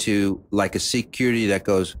like a security that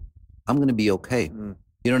goes, I'm going to be okay.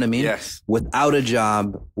 You know what I mean? Yes. Without a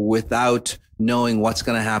job, without knowing what's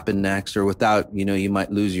going to happen next, or without, you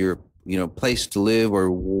might lose your, place to live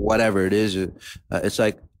or whatever it is. It's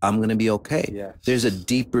like, I'm going to be okay. Yes. There's a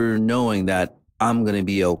deeper knowing that I'm going to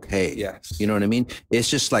be okay. Yes. You know what I mean? It's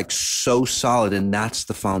just like so solid. And that's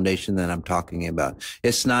the foundation that I'm talking about.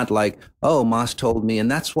 It's not like, oh, Moss told me. And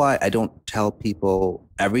that's why I don't tell people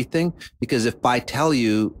everything, because if I tell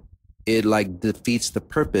you, it like defeats the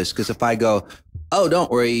purpose. Because if I go, oh, don't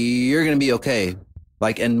worry, you're going to be okay.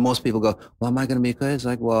 Like, and most people go, well, am I going to be okay? It's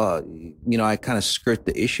like, well, I kind of skirt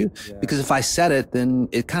the issue, because if I said it, then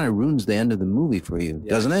it kind of ruins the end of the movie for you,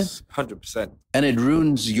 doesn't it? 100%. And it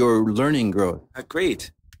ruins your learning growth. Agreed.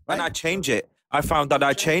 Right? And I change it. I found that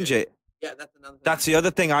I change it. Yeah, that's another thing. That's the other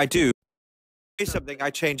thing I do. Say something, I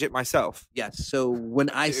change it myself. Yes. So when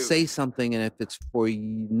I say something, and if it's for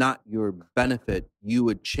not your benefit, you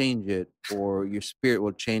would change it, or your spirit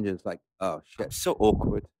will change it. It's like, oh shit, I'm so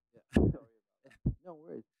awkward. no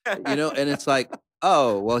worries. And it's like,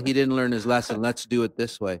 oh, well, he didn't learn his lesson. Let's do it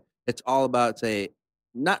this way. It's all about, say,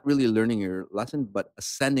 not really learning your lesson, but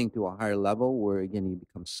ascending to a higher level where, again, you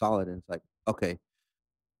become solid. And it's like, okay,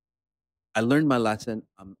 I learned my lesson.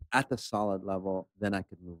 I'm at the solid level. Then I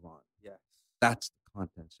could move on. Yes. That's the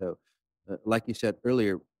content. So like you said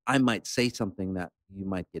earlier, I might say something that you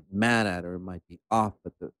might get mad at, or it might be off,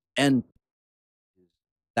 but the end,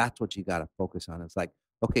 that's what you got to focus on. It's like,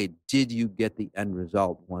 okay, did you get the end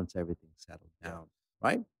result once everything settled down,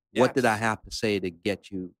 right? Yes. What did I have to say to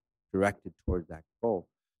get you directed towards that goal?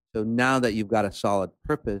 So now that you've got a solid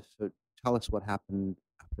purpose, so tell us what happened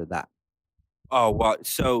after that. Oh, well,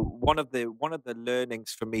 so one of the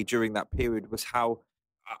learnings for me during that period was how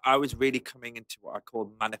I was really coming into what I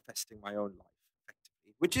call manifesting my own life,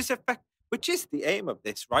 effectively, which is the aim of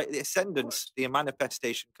this, right? The ascendance, the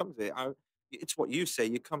manifestation comes here. It's what you say.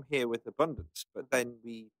 You come here with abundance, but then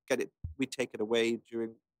we take it away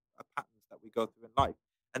during patterns that we go through in life,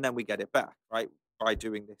 and then we get it back, right, by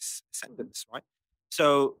doing this ascendance, right?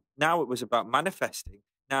 So now it was about manifesting.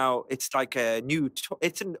 Now it's like a new.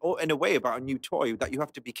 It's in a way about a new toy that you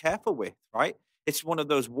have to be careful with, right? It's one of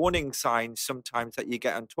those warning signs sometimes that you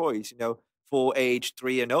get on toys, for age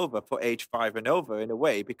 3 and over, for age 5 and over, in a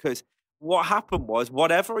way, because what happened was,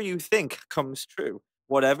 whatever you think comes true.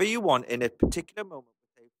 Whatever you want in a particular moment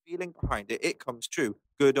with a feeling behind it, it comes true,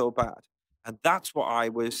 good or bad. And that's what I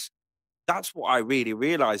really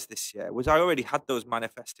realized this year, was I already had those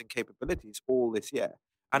manifesting capabilities all this year.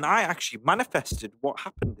 And I actually manifested what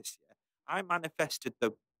happened this year. I manifested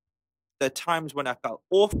the times when I felt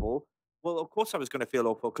awful. Well, of course I was going to feel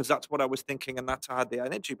awful, because that's what I was thinking, and that's how I had the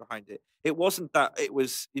energy behind it. It wasn't that it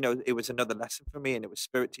was, it was another lesson for me, and it was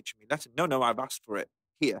spirit teaching me lesson. No, I've asked for it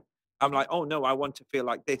here. I'm like, oh no, I want to feel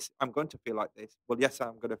like this. I'm going to feel like this. Well, yes,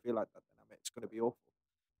 I'm going to feel like that. Then it's going to be awful.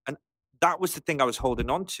 And that was the thing I was holding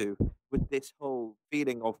on to, with this whole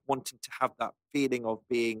feeling of wanting to have that feeling of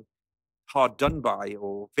being hard done by,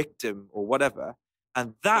 or victim, or whatever.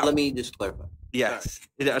 And that. Let me just clarify. Yes.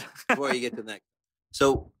 Before you get to the next.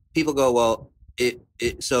 So people go, well,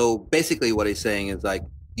 so basically what he's saying is like,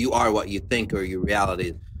 you are what you think, or your reality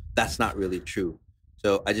is. That's not really true.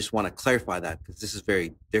 So I just want to clarify that, because this is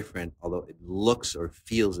very different, although it looks or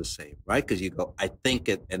feels the same, right? Because you go, I think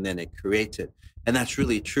it, and then it creates it. And that's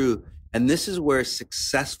really true. And this is where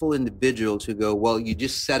successful individuals who go, well, you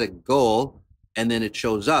just set a goal and then it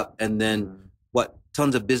shows up. And then what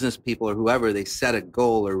tons of business people or whoever, they set a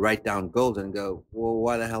goal or write down goals and go, well,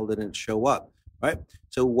 why the hell didn't it show up, right?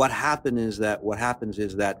 So what happens is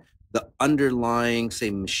that the underlying, say,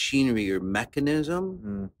 machinery or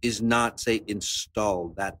mechanism is not, say,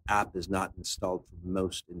 installed. That app is not installed for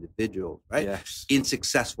most individuals, right? Yes. In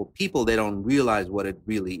successful people, they don't realize what it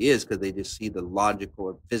really is, because they just see the logical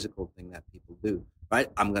or physical thing that people do, right?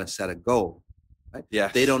 I'm going to set a goal, right?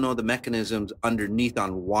 Yes. They don't know the mechanisms underneath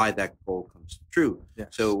on why that goal comes true. Yes.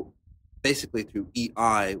 So basically through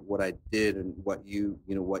EI, what I did and what you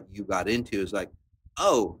got into is like,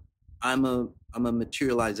 oh, I'm a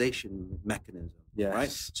materialization mechanism, yes. right?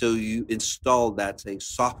 So you install that, say,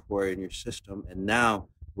 software in your system, and now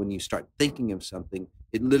when you start thinking of something,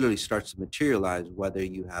 it literally starts to materialize, whether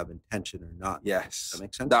you have intention or not. Yes. Does that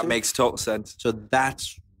make sense? That makes total sense. So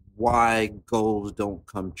that's why goals don't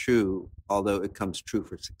come true, although it comes true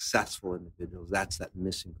for successful individuals. That's that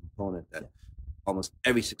missing component that almost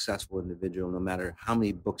every successful individual, no matter how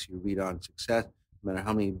many books you read on success, no matter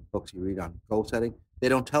how many books you read on goal setting, they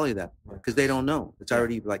don't tell you that because they don't know. It's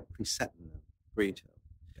already like preset in them. Agreed.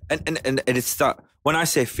 And it's that, when I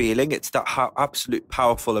say feeling, it's that absolute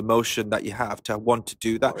powerful emotion that you have to want to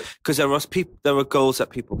do that. Because there are goals that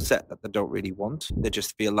people set that they don't really want. They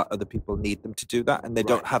just feel that other people need them to do that, and they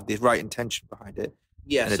don't have the right intention behind it.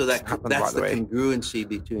 Yeah, so that's the congruency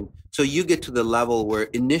between. So you get to the level where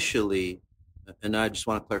initially, and I just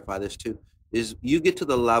want to clarify this too, is you get to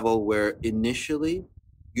the level where initially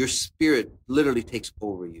your spirit literally takes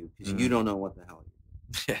over you because you don't know what the hell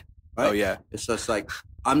you're doing. Right? Oh yeah. It's just like,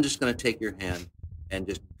 I'm just going to take your hand and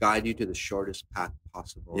just guide you to the shortest path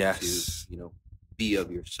possible to, be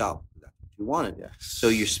of yourself. That's what you wanted. Yes. So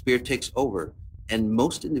your spirit takes over. And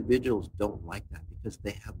most individuals don't like that because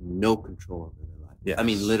they have no control over their life. Yes. I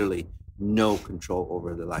mean, literally no control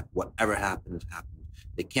over their life. Whatever happens, happens.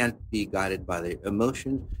 They can't be guided by their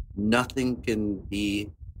emotions. Nothing can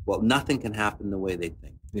happen the way they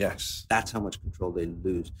think. Yes. That's how much control they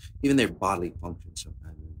lose. Even their bodily functions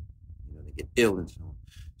sometimes, they get ill and so on.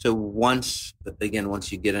 So once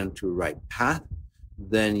you get into a right path,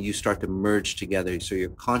 then you start to merge together. So your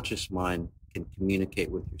conscious mind can communicate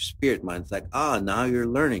with your spirit mind. It's like, now you're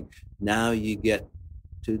learning. Now you get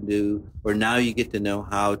to know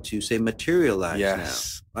how to say materialize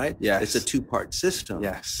now, right? Yes. It's a two-part system.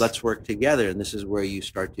 Yes. Let's work together. And this is where you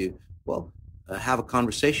start to, have a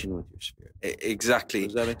conversation with your spirit. Exactly.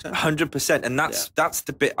 Does that make sense? 100%. And that's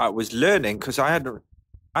the bit I was learning, because I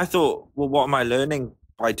thought, well, what am I learning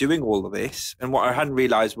by doing all of this? And what I hadn't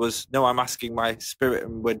realized was, no, I'm asking my spirit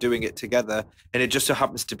and we're doing it together. And it just so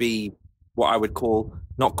happens to be what I would call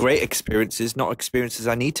not great experiences, not experiences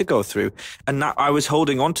I need to go through. And that I was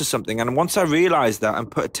holding on to something. And once I realized that and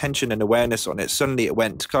put attention and awareness on it, suddenly it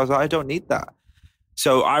went, because I don't need that.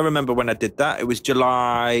 So I remember when I did that, it was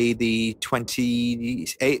July the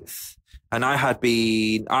 28th. And I have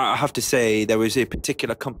to say, there was a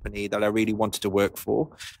particular company that I really wanted to work for.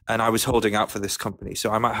 And I was holding out for this company.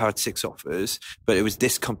 So I might have had 6 offers, but it was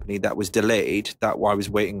this company that was delayed, that I was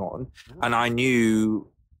waiting on. And I knew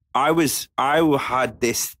I had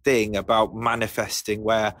this thing about manifesting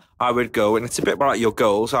where I would go, and it's a bit like your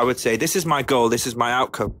goals. I would say, this is my goal, this is my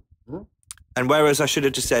outcome. And whereas I should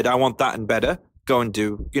have just said, I want that and better, go and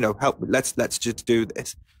do, help me, let's just do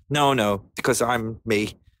this. No, because I'm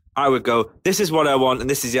me. I would go, this is what I want and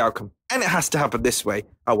this is the outcome. And it has to happen this way.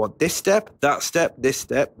 I want this step, that step, this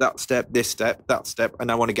step, that step, this step, that step,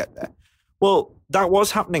 and I want to get there. Well, that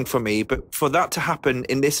was happening for me, but for that to happen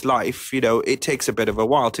in this life, it takes a bit of a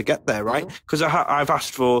while to get there, right? Because I've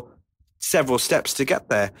asked for several steps to get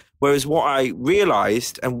there. Whereas what I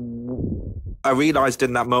realized in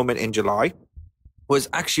that moment in July was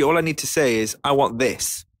actually all I need to say is, I want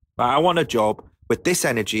this. Right? I want a job with this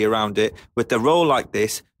energy around it, with the role like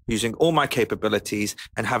this, using all my capabilities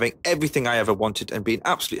and having everything I ever wanted and being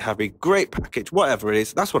absolutely happy, great package, whatever it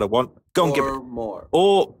is. That's what I want. Go and give it. More.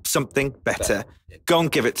 Or something better. Go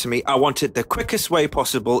and give it to me. I want it the quickest way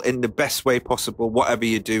possible, in the best way possible. Whatever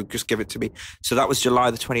you do, just give it to me. So that was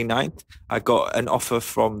July the 29th. I got an offer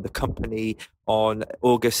from the company on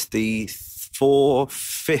August the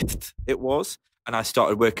 5th it was. And I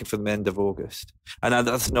started working for them end of August. And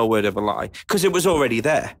that's no word of a lie, because it was already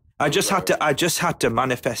there. I just had to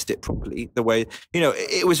manifest it properly, the way,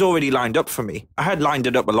 it was already lined up for me. I had lined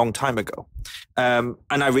it up a long time ago. And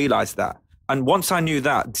I realized that. And once I knew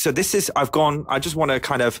that, so I just want to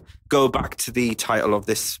kind of go back to the title of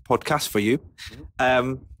this podcast for you.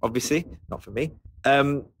 Obviously, not for me.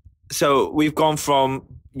 So we've gone from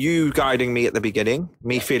you guiding me at the beginning,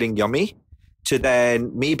 me feeling yummy, to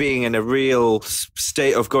then me being in a real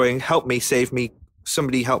state of going, help me, save me,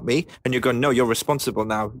 somebody help me. And you're going, no, you're responsible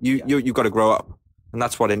now. You've got to grow up. And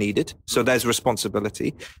that's what I needed. So there's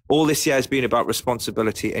responsibility. All this year has been about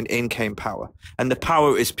responsibility, and in came power. And the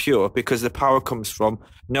power is pure, because the power comes from,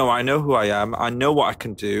 no, I know who I am. I know what I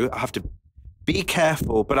can do. I have to be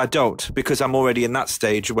careful, but I don't, because I'm already in that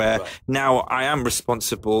stage where now I am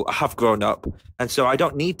responsible. I have grown up. And so I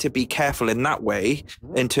don't need to be careful in that way,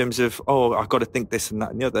 in terms of, I've got to think this and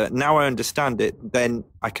that and the other. Now I understand it, then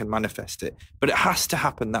I can manifest it. But it has to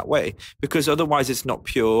happen that way, because otherwise it's not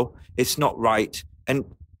pure. It's not right. And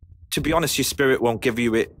to be honest, your spirit won't give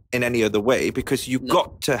you it in any other way, because you've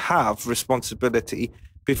got to have responsibility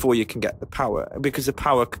before you can get the power, because the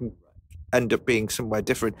power can end up being somewhere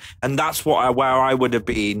different. And that's where I would have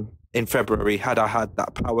been in February had I had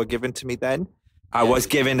that power given to me then. I was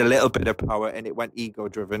given a little bit of power, and it went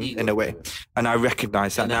ego-driven in a way. And I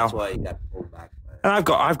recognize that now. That's why you got pulled back. And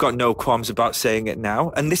I've got no qualms about saying it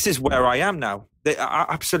now. And this is where I am now. They are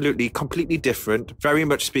absolutely, completely different, very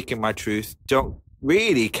much speaking my truth. Don't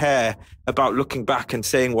really care about looking back and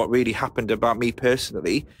saying what really happened about me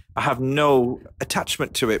personally. I have no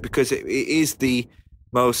attachment to it because it is the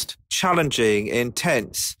most challenging,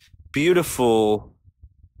 intense, beautiful,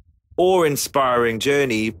 awe-inspiring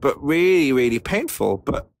journey, but really, really painful.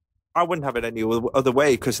 But I wouldn't have it any other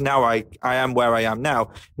way, because now I am where I am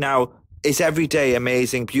now. Now, is every day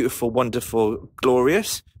amazing, beautiful, wonderful,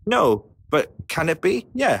 glorious? No. But can it be?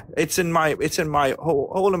 Yeah, it's in my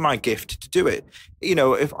all of my gift to do it. You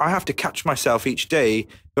know, if I have to catch myself each day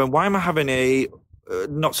going, why am I having a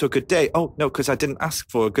not so good day? Oh no, because I didn't ask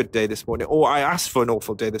for a good day this morning, or I asked for an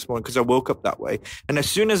awful day this morning because I woke up that way. And as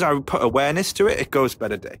soon as I put awareness to it, it goes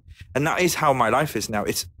better day. And that is how my life is now.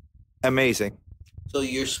 It's amazing. So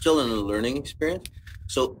you're still in a learning experience.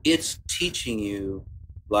 So it's teaching you,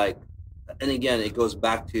 like. And again, it goes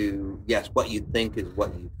back to, yes, what you think is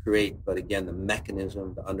what you create. But again, the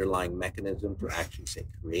mechanism, the underlying mechanism to actually say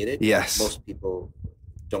create it. Yes. Most people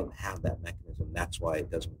don't have that mechanism. That's why it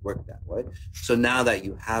doesn't work that way. So now that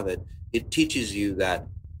you have it, it teaches you that,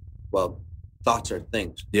 well, thoughts are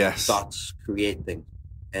things. Yes. Thoughts create things.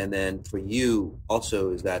 And then for you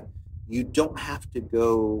also is that you don't have to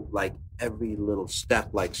go like every little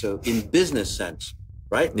step. Like, so in business sense,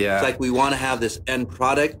 right? Yeah. It's like we want to have this end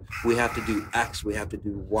product. We have to do X. We have to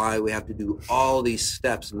do Y. We have to do all these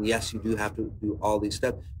steps. And yes, you do have to do all these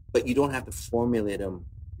steps, but you don't have to formulate them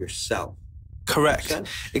yourself. Correct.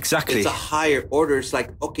 Exactly. It's a higher order. It's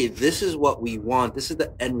like, okay, this is what we want. This is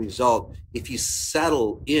the end result. If you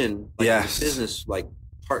settle in, like yes. in a business, like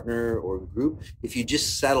partner or group, if you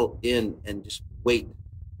just settle in and just wait,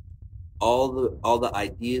 all the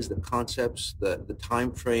ideas, the concepts, the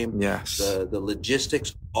time frame, yes. the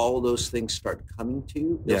logistics, all those things start coming to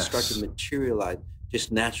you. They'll yes. start to materialize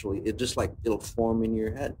just naturally. It just like it'll form in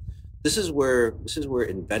your head. This is where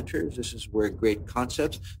inventors, this is where great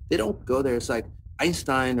concepts, they don't go there. It's like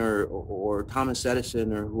Einstein or Thomas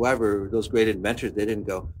Edison or whoever, those great inventors, they didn't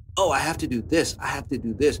go, oh, I have to do this. I have to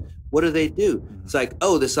do this. What do? It's like,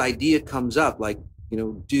 oh, this idea comes up, like, I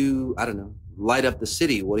don't know, light up the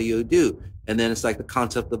city. What do? And then it's like the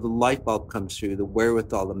concept of the light bulb comes through, the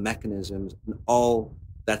wherewithal, the mechanisms, and all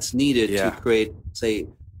that's needed to create, say,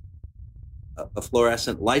 a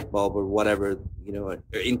fluorescent light bulb or whatever, an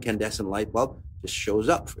incandescent light bulb just shows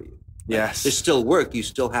up for you. Yes. There's still work. You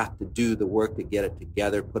still have to do the work to get it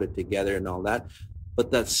together, put it together and all that.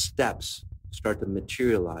 But the steps start to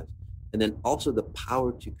materialize. And then also the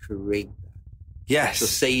power to create that. Yes. So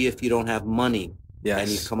say if you don't have money, yes.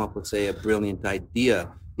 and you come up with, say, a brilliant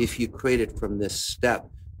idea, if you create it from this step,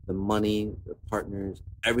 the money, the partners,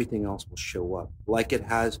 everything else will show up like it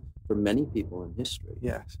has for many people in history.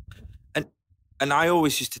 Yes. And I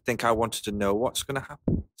always used to think I wanted to know what's going to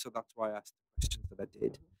happen. So that's why I asked the questions that I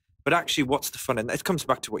did. But actually, what's the fun in that? It comes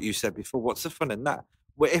back to what you said before. What's the fun in that?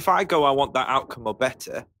 Well, if I go, I want that outcome or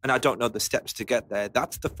better, and I don't know the steps to get there,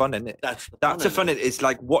 that's the fun in it. That's the fun in it. It's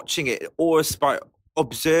like watching it or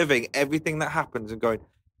observing everything that happens and going,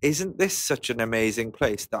 isn't this such an amazing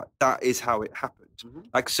place that is how it happened? Mm-hmm.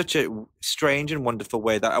 Like such a strange and wonderful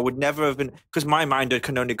way that I would never have been, because my mind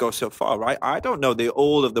can only go so far, right? I don't know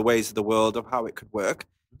all of the ways of the world of how it could work.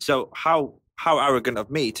 So how arrogant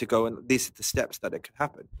of me to go, and these are the steps that it could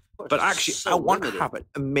happen. But actually, I want to have an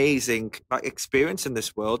amazing experience in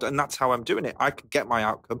this world, and that's how I'm doing it. I can get my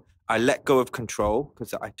outcome. I let go of control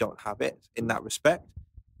because I don't have it in that respect.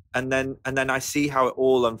 And then I see how it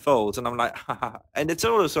all unfolds, and I'm like, ha. And it's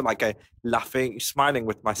also like a laughing, smiling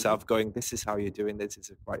with myself, going, "This is how you're doing this.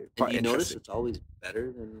 Is quite and you interesting." Notice it's always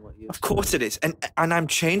better than what you. Of course it is, and I'm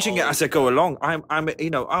changing it as I go along. I'm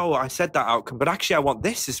I said that outcome, but actually I want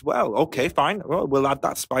this as well. Okay, fine. Well, we'll add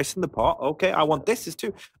that spice in the pot. Okay, I want this as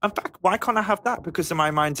too. In fact, why can't I have that? Because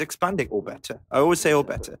my mind's expanding. Or better. I always say, or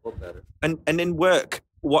better. Or better. And in work,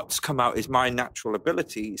 what's come out is my natural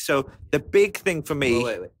ability. So the big thing for me.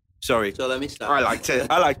 Wait. Sorry. So let me stop. I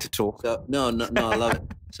like to talk. So no, I love it.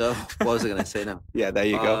 So what was I going to say now? Yeah, there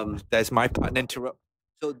you go. There's my pattern interrupt.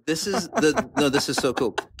 So this is this is so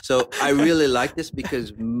cool. So I really like this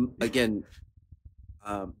because again,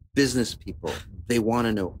 business people, they want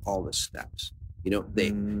to know all the steps.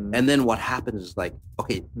 And then what happens is like,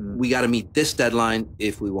 okay, we got to meet this deadline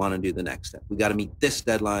if we want to do the next step. We got to meet this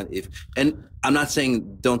deadline and I'm not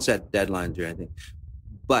saying don't set deadlines or anything,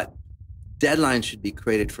 but deadlines should be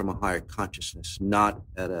created from a higher consciousness, not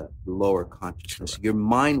at a lower consciousness. Your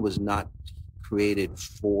mind was not created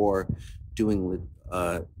for doing,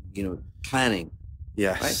 planning.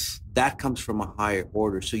 Yes. Right? That comes from a higher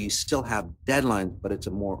order. So you still have deadlines, but it's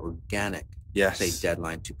a more organic, say,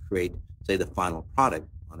 deadline to create, say, the final product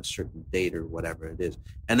on a certain date or whatever it is.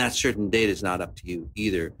 And that certain date is not up to you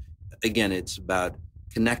either. again, it's about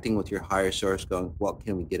connecting with your higher source, going, well,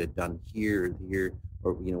 can we get it done here,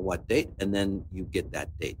 or what date? And then you get that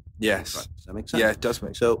date. Yes. Does that make sense? Yeah, it does make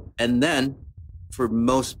sense. So, and then for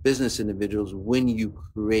most business individuals, when you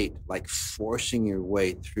create, like forcing your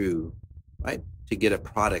way through, right, to get a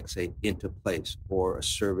product, say, into place, or a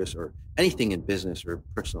service, or anything in business or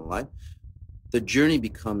personal life, the journey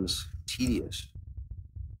becomes tedious.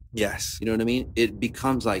 Yes. You know what I mean? It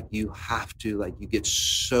becomes like you have to, like, you get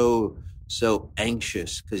so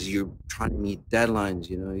anxious because you're trying to meet deadlines.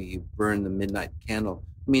 You burn the midnight candle.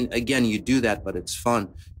 I mean, again, you do that, but it's fun.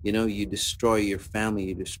 You destroy your family,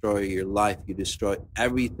 you destroy your life, you destroy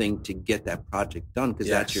everything to get that project done, because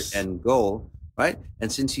that's your end goal, right?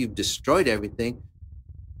 And since you've destroyed everything,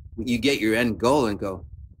 you get your end goal and go,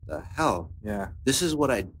 the hell? Yeah. This is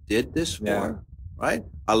what I did this for, Yeah. right?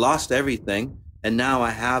 I lost everything, and now I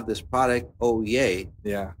have this product. Oh, yay.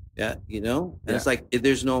 Yeah. Yeah, and it's like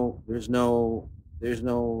there's nothing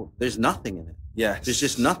in it. Yes. There's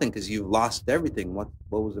just nothing, because you've lost everything. What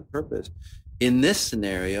was the purpose? In this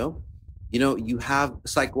scenario, you have,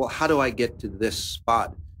 it's like, well, how do I get to this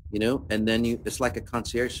spot? And then it's like a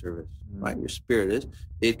concierge service, right? Your spirit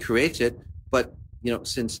it creates it, but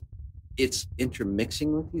since it's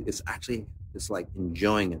intermixing with you, it's like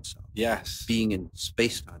enjoying itself. Yes. Being in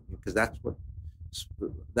space-time, because that's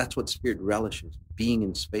what spirit relishes, being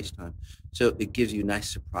in space-time. So it gives you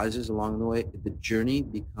nice surprises along the way. The journey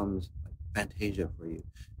becomes like fantasia for you.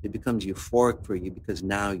 It becomes euphoric for you, because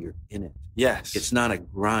now you're in it. Yes. It's not a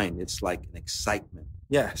grind. It's like an excitement.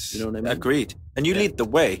 Yes. You know what I mean? Agreed. And you lead the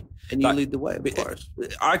way. And you lead the way, of course.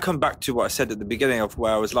 I come back to what I said at the beginning of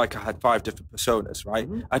where I was like, I had 5 different personas, right?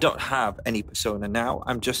 Mm-hmm. I don't have any persona now.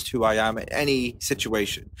 I'm just who I am in any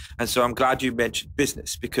situation. And so I'm glad you mentioned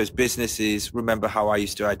business, because business is, remember how I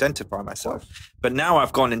used to identify myself. But now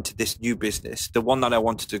I've gone into this new business, the one that I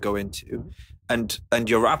wanted to go into. And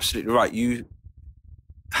you're absolutely right.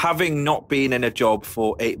 Having not been in a job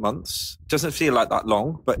for 8 months doesn't feel like that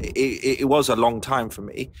long, but it was a long time for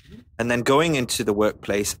me. And then going into the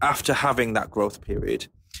workplace after having that growth period,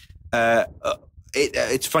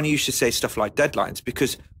 it's funny you should say stuff like deadlines,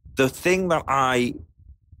 because the thing that I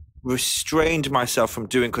restrained myself from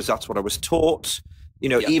doing, because that's what I was taught,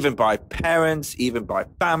 even by parents, even by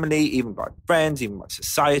family, even by friends, even by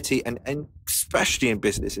society, and especially in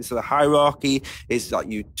business, it's the hierarchy. Is like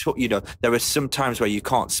there are some times where you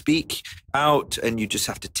can't speak out, and you just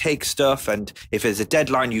have to take stuff. And if there's a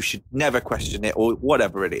deadline, you should never question it, or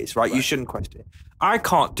whatever it is, right? You shouldn't question it. I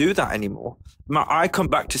can't do that anymore. I come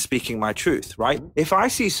back to speaking my truth, right? If I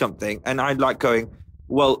see something and I like going,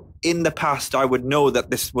 well, in the past, I would know that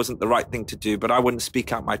this wasn't the right thing to do, but I wouldn't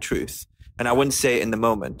speak out my truth. And I wouldn't say it in the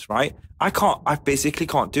moment, right? I basically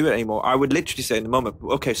can't do it anymore. I would literally say in the moment,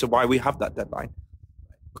 okay, so why we have that deadline?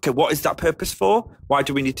 Okay, what is that purpose for? Why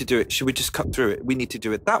do we need to do it? Should we just cut through it? We need to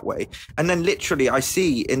do it that way. And then literally I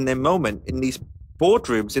see in the moment, in these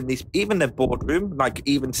boardrooms, even the boardroom, like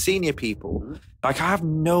even senior people, like I have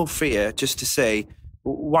no fear just to say,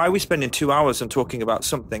 why are we spending 2 hours on talking about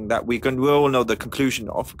something that we all know the conclusion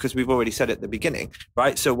of, because we've already said it at the beginning,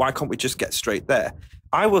 right? So why can't we just get straight there?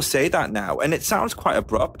 I will say that now, and it sounds quite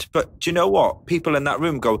abrupt, but do you know what? People in that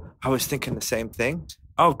room go, I was thinking the same thing.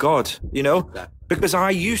 Oh God, because I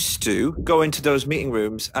used to go into those meeting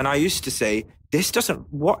rooms and I used to say,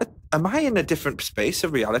 am I in a different space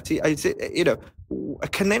of reality? Is it,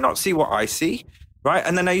 can they not see what I see? Right.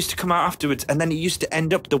 And then I used to come out afterwards, and then it used to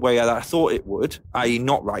end up the way that I thought it would, i.e.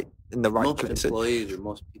 not right in the right most place. Employees or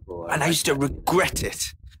most people and I used to regret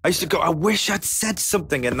it. I used to go, I wish I'd said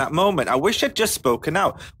something in that moment. I wish I'd just spoken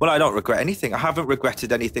out. Well, I don't regret anything. I haven't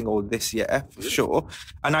regretted anything all this year, for sure.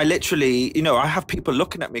 And I literally, I have people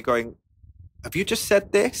looking at me going, have you just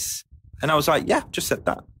said this? And I was like, yeah, just said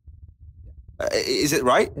that. Is it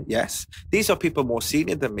right? Yes. These are people more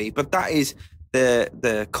senior than me, but that is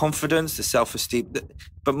the confidence, the self-esteem.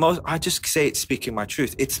 But I just say it's speaking my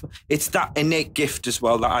truth. It's that innate gift as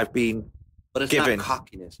well that I've been But it's given. not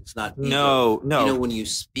cockiness. It's not ego. No. When you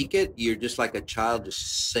speak it, you're just like a child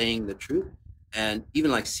just saying the truth. And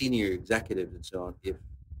even like senior executives and so on, if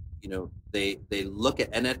they look at,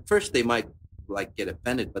 and at first they might like get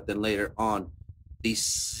offended, but then later on they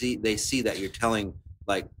see that you're telling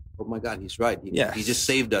like, oh my God, he's right. He just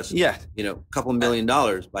saved us. Yeah. A couple $1 million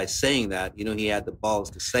by saying that. He had the balls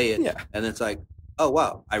to say it. Yeah. And it's like, oh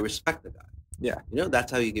wow, I respect the guy. Yeah.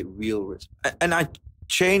 That's how you get real respect. And I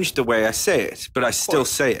changed the way I say it, but I still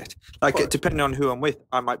say it. Like depending on who I'm with,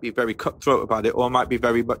 I might be very cutthroat about it, or I might be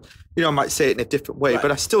very, but I might say it in a different way,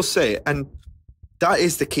 but I still say it. And that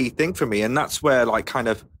is the key thing for me. And that's where like kind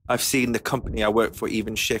of I've seen the company I work for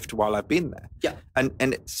even shift while I've been there. Yeah. And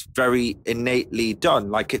it's very innately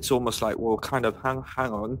done. Like, it's almost like, well, kind of hang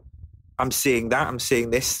on. I'm seeing that. I'm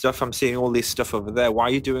seeing this stuff. I'm seeing all this stuff over there. Why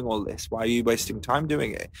are you doing all this? Why are you wasting time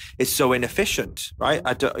doing it? It's so inefficient, right?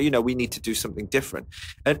 We need to do something different.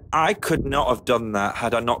 And I could not have done that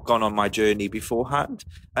had I not gone on my journey beforehand.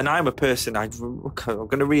 And I'm a person, I'm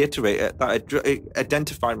going to reiterate it, that I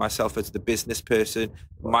identified myself as the business person.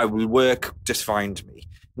 My work defined me.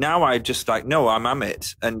 Now I just like, no, I'm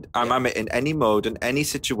Amit, and I'm Amit in any mode and any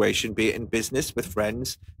situation, be it in business, with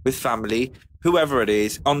friends, with family, whoever it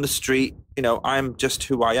is, on the street. I'm just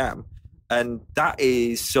who I am. And that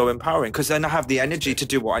is so empowering, because then I have the energy to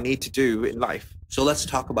do what I need to do in life. So let's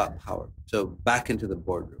talk about power. So back into the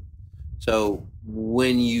boardroom. So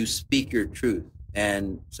when you speak your truth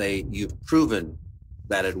and say you've proven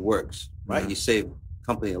that it works, right? You save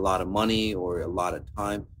company a lot of money or a lot of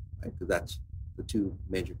time, right? Because that's the two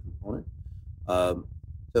major components.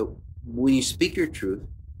 So when you speak your truth,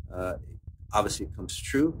 obviously it comes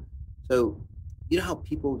true. So you know how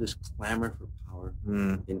people just clamor for power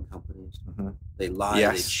in companies? They lie,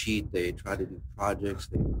 they cheat, they try to do projects,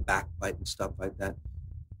 they backbite and stuff like that.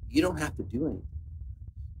 You don't have to do anything.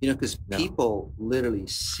 Because people literally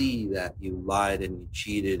see that you lied and you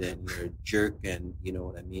cheated and you're a jerk and you know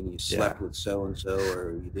what I mean. You slept with so and so,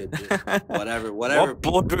 or you did this, whatever. What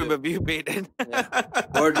boardroom have you been in?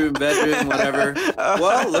 Boardroom, bedroom, whatever.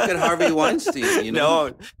 Well, look at Harvey Weinstein.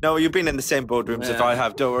 No, you've been in the same boardrooms as I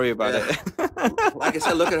have. Don't worry about it. Like I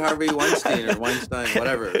said, look at Harvey Weinstein or Weinstein,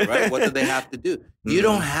 whatever. Right? What did they have to do? You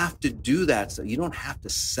don't have to do that. So you don't have to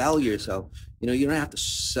sell yourself. You don't have to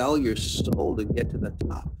sell your soul to get to the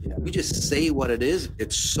top. You just say what it is.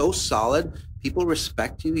 It's so solid. People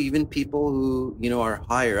respect you, even people who, are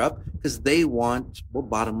higher up, because they want,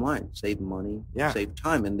 bottom line, save money, save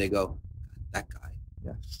time. And they go, that guy.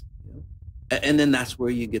 Yes. And then that's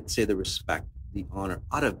where you get to say the respect, the honor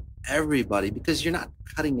out of everybody, because you're not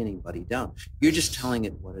cutting anybody down. You're just telling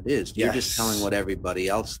it what it is. You're just telling what everybody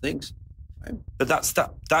else thinks. Right? But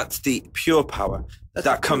that's the pure power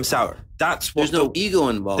that comes out. That's what there's no ego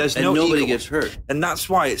involved. There's nobody gets hurt. And that's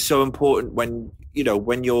why it's so important when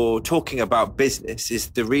you're talking about business,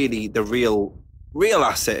 is the real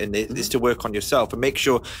asset in it is to work on yourself and make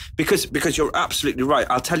sure, because you're absolutely right.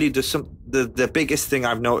 I'll tell you the biggest thing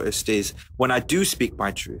I've noticed is when I do speak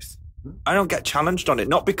my truth, I don't get challenged on it.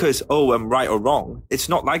 Not because, I'm right or wrong. It's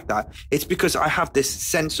not like that. It's because I have this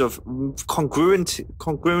sense of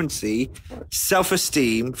congruency,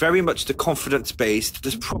 self-esteem, very much the confidence-based,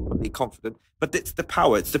 just properly confident. But it's the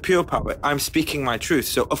power. It's the pure power. I'm speaking my truth.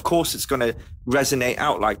 So, of course, it's going to resonate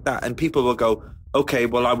out like that. And people will go, okay,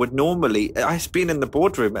 well, I've been in the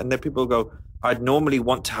boardroom, and then people go, I'd normally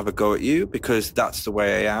want to have a go at you because that's the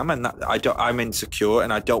way I am. And I'm insecure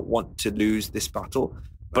and I don't want to lose this battle.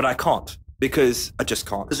 But I can't, because I just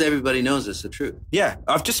can't. Because everybody knows it's the truth. Yeah,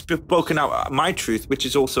 I've just spoken out my truth, which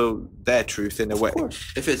is also their truth in a way. Of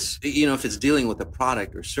course. If it's dealing with a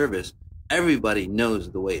product or service, everybody knows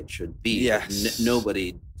the way it should be. Yes.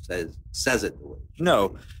 Nobody says it the way it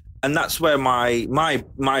should be. And that's where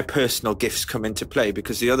my personal gifts come into play,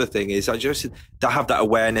 because the other thing is I have that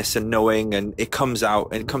awareness and knowing, and it comes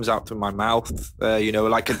out through my mouth,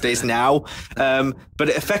 like it is now. But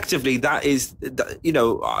effectively, that is,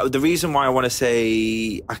 the reason why I want to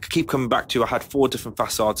say, I keep coming back to, I had 4 different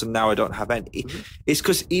facades and now I don't have any, is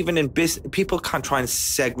because even in business, people can try and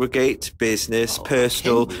segregate business,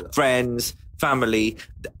 personal, friends, family.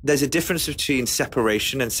 There's a difference between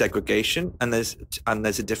separation and segregation, and there's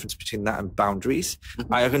a difference between that and boundaries.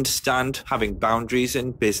 I understand having boundaries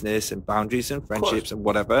in business and boundaries in friendships and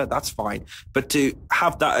whatever, that's fine. But to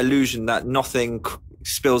have that illusion that nothing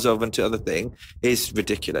spills over into other thing is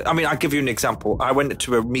ridiculous. I mean, I'll give you an example. I went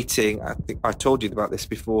to a meeting, I think I told you about this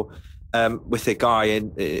before, with a guy,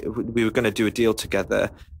 and we were going to do a deal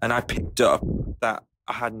together, and I picked up that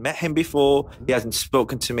I hadn't met him before. He hasn't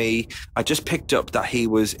spoken to me. I just picked up that he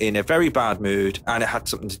was in a very bad mood, and it had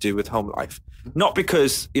something to do with home life. Not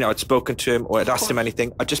because, I'd spoken to him or I'd asked him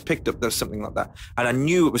anything. I just picked up there was something like that. And I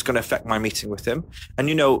knew it was going to affect my meeting with him. And,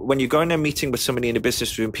 when you go in a meeting with somebody in a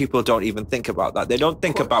business room, people don't even think about that. They don't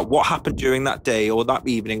think about what happened during that day or that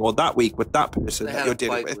evening or that week with that person that you're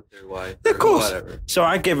dealing with. Their wife, of course. Whatever. So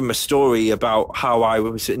I gave him a story about how I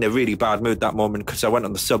was in a really bad mood that moment, because I went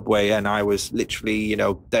on the subway and I was literally,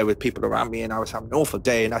 there were people around me and I was having an awful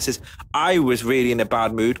day. And I says, I was really in a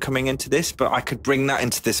bad mood coming into this, but I could bring that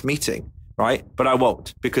into this meeting. Right. But I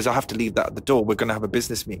won't, because I have to leave that at the door. We're going to have a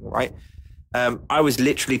business meeting. Right. I was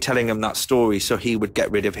literally telling him that story so he would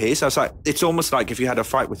get rid of his. I was like, it's almost like if you had a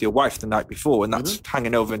fight with your wife the night before and that's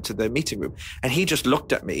hanging over into the meeting room. And he just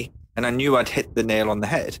looked at me and I knew I'd hit the nail on the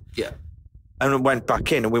head. Yeah. And we went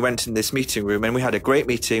back in and we went in this meeting room and we had a great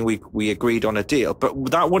meeting. We agreed on a deal,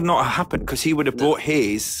 but that would not have happened because he would have brought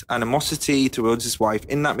his animosity towards his wife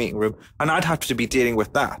in that meeting room. And I'd have to be dealing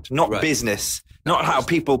with that, not business, not how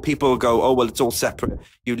people go, oh, well, it's all separate.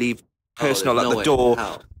 You leave personal at the door.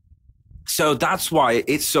 So that's why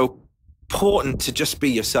it's so important to just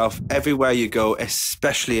be yourself everywhere you go,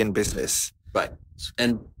 especially in business. Right.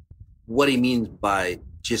 And what he means by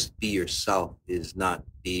just be yourself is not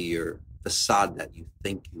be your facade that you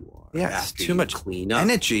think you are. Yeah, it's too much clean up.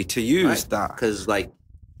 Energy to use that. Because like,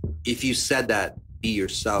 if you said that, be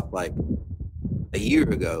yourself like a year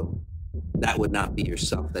ago, that would not be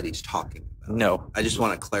yourself that he's talking about. No. I just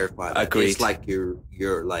want to clarify that. Agreed. It's like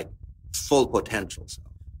your like full potential self.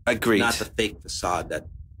 Agreed. Not the fake facade that.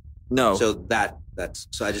 No. So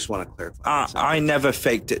so I just want to clarify. I never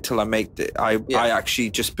faked it till I made it. I actually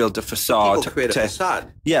just built a facade. People create a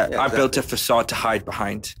facade. Yeah, exactly. I built a facade to hide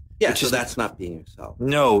behind. Yeah, so that's not being yourself.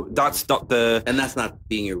 No, that's not and that's not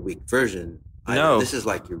being your weak version. No. This is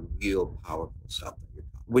like your real powerful self that you're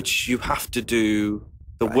talking about. Which you have to do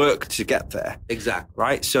the work to get there. Exactly.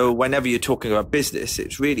 Right? So whenever you're talking about business,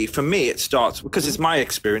 it's really, for me, it starts, because it's my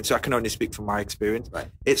experience, so I can only speak from my experience. Right.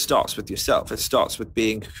 It starts with yourself. It starts with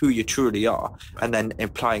being who you truly are and then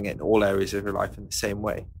applying it in all areas of your life in the same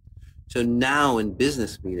way. So now in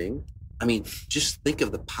business meeting, I mean, just think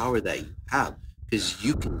of the power that you have because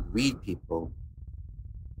you can read people.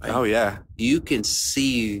 Right? Oh, yeah. You can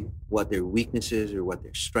see what their weaknesses or what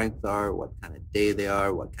their strengths are, what kind of day they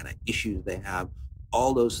are, what kind of issues they have.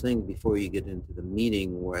 All those things before you get into the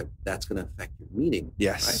meeting where that's going to affect your meeting.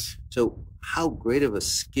 Yes. Right? So how great of a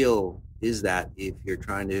skill is that if you're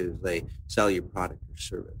trying to sell your product or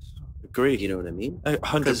service? Agree. You know what I mean?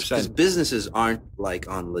 100%. Because businesses aren't like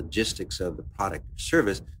on logistics of the product or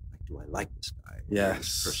service. Like, do I like this guy? Yes.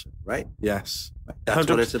 This person, right? Yes. That's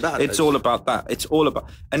what it's about. It's all about that. It's all about,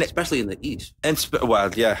 and especially in the East. And well,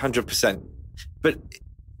 yeah, 100%. But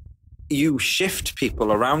you shift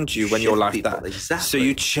people around you when you're like that. Exactly. So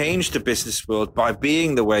you change the business world by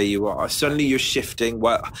being the way you are. Suddenly you're shifting.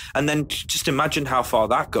 Well, and then just imagine how far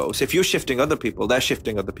that goes. If you're shifting other people, they're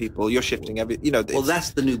shifting other people. You're shifting Well, that's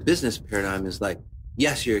the new business paradigm is like,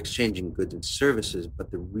 yes, you're exchanging goods and services,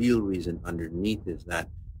 but the real reason underneath is that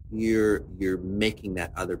you're making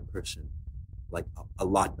that other person like a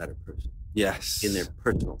lot better person. Yes. In their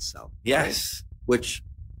personal self. Yes. Right? Which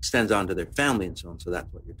extends on to their family and so on. So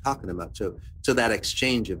that's what you're talking about. So that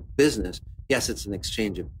exchange of business, yes, it's an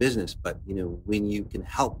exchange of business, but when you can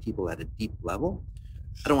help people at a deep level,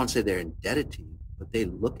 I don't want to say they're indebted to you, but they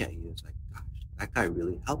look at you as like, gosh, that guy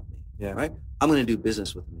really helped me. Yeah. Right? I'm going to do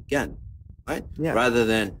business with him again. Right? Yeah. Rather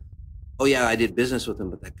than, oh yeah, I did business with him,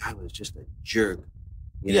 but that guy was just a jerk.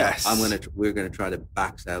 Yes. We're going to try to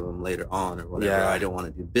backstab him later on or whatever. Yeah. I don't want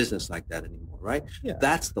to do business like that anymore. Right? Yeah.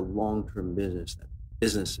 That's the long-term business that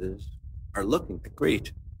businesses are looking for.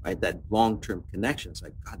 Agreed. Right? That long-term connection. It's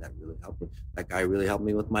like, God, that really helped me. That guy really helped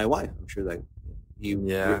me with my wife. I'm sure that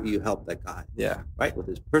you helped that guy. Yeah. Right? With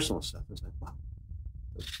his personal stuff. It's like, wow.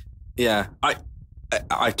 Yeah.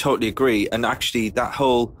 I totally agree. And actually that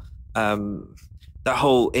whole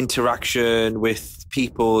interaction with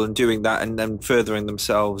people and doing that and then furthering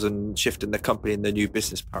themselves and shifting the company in the new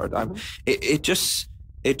business paradigm, it just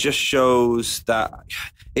shows that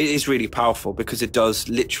it is really powerful because it does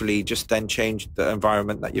literally just then change the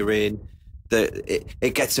environment that you're in.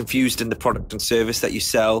 It gets infused in the product and service that you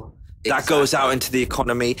sell. That goes out into the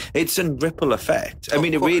economy. It's a ripple effect. I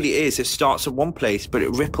mean, it really is. It starts at one place, but it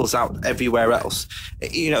ripples out everywhere else.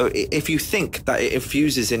 If you think that it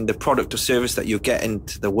infuses in the product or service that you get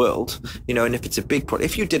into the world, and if it's a big product,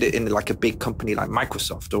 if you did it in like a big company like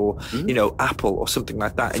Microsoft or, Apple or something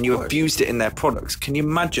like that, and you infused it in their products, can you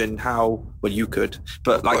imagine how, well, you could,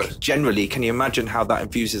 but like generally, can you imagine how that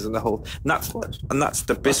infuses in the whole, and that's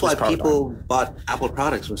the business That's why paradigm. people bought Apple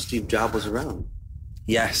products when Steve Jobs was around.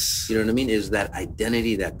 Yes. You know what I mean? Is that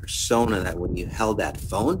identity, that persona that when you held that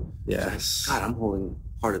phone, yes. Like, God, I'm holding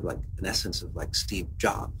part of like an essence of like Steve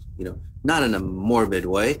Jobs, not in a morbid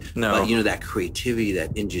way, no. But that creativity,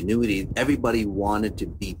 that ingenuity, everybody wanted to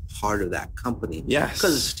be part of that company. Yes.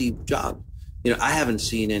 Because of Steve Jobs. I haven't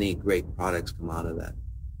seen any great products come out of that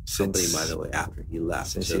company, by the way, after he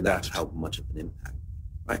left. So that's how much of an impact.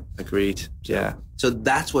 Right. Agreed. Yeah. So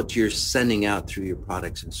that's what you're sending out through your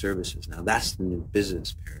products and services. Now that's the new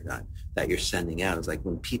business paradigm that you're sending out. It's like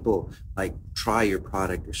when people like try your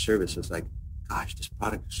product or service, it's like, gosh, this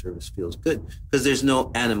product or service feels good because there's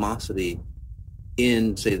no animosity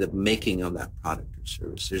in, say, the making of that product or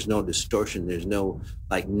service. There's no distortion. There's no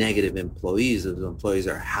like negative employees. Those employees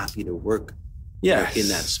are happy to work in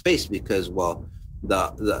that space because, well,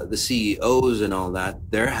 the CEOs and all that,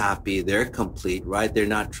 they're happy, they're complete, right? They're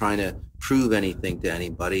not trying to prove anything to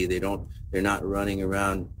anybody. They're not running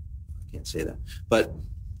around. I can't say that, but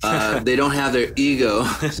they don't have their ego.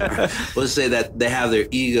 Sorry. Let's say that they have their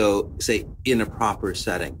ego, say, in a proper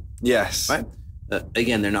setting. Yes. Right.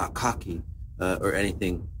 Again, they're not cocky or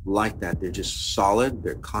anything like that. They're just solid.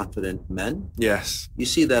 They're confident men. Yes. You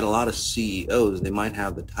see that a lot of CEOs, they might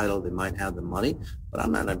have the title, they might have the money, but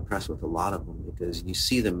I'm not impressed with a lot of them because you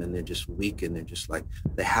see them and they're just weak and they're just like,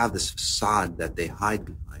 they have this facade that they hide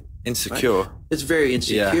behind. Insecure. Right? It's very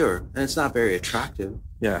insecure and it's not very attractive.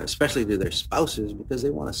 Yeah. Especially to their spouses because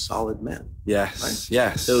they want a solid man. Yes. Right?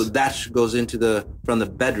 Yes. So that goes into from the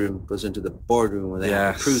bedroom, goes into the boardroom where they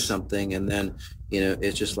have to prove something. And then,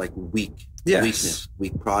 it's just like weakness,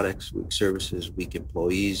 weak products, weak services, weak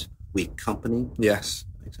employees, weak company. Yes.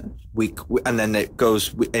 Makes sense. Weak. And then it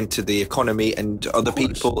goes into the economy and other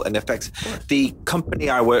people and affects the company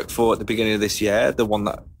I worked for at the beginning of this year, the one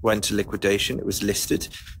that went to liquidation. It was listed.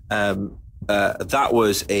 That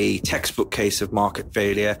was a textbook case of market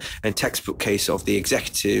failure and textbook case of the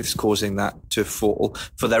executives causing that to fall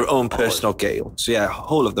for their own personal gain. So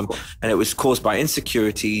whole of them. And it was caused by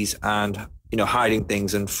insecurities and, hiding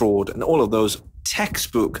things and fraud and all of those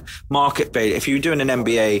textbook market failure. If you're doing an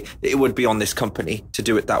MBA, it would be on this company to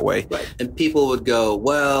do it that way. Right. And people would go,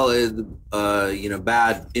 well,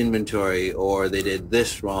 bad inventory or they did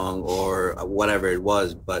this wrong or whatever it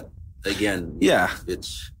was. But again,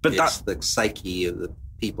 it's the psyche of the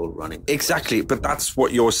people running. Exactly. But that's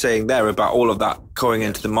what you're saying there about all of that going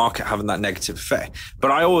into the market, having that negative effect.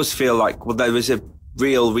 But I always feel like, well, there was a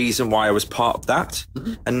real reason why I was part of that.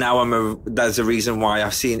 Mm-hmm. And now there's a reason why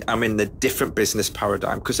I'm in the different business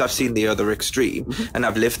paradigm because I've seen the other extreme and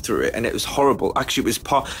I've lived through it and it was horrible. Actually, it was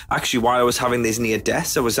while I was having these near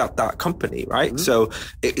deaths, I was at that company, right? Mm-hmm. So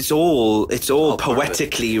it's all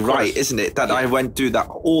poetically right, isn't it? That I went through that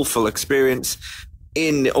awful experience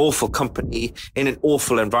in an awful company, in an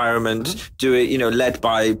awful environment, led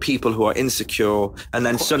by people who are insecure. And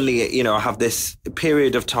then suddenly, I have this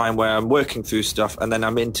period of time where I'm working through stuff and then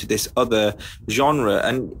I'm into this other genre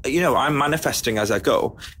and, I'm manifesting as I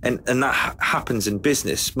go. And that happens in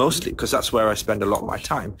business mostly because that's where I spend a lot of my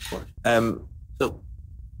time. So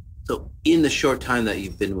in the short time that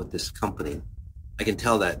you've been with this company, I can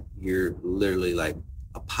tell that you're literally like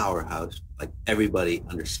a powerhouse. Like everybody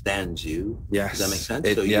understands you. Yes. Does that make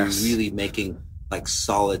sense? So you're really making like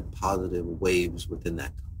solid positive waves within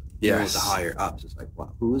that company. Yes. The higher ups, it's like,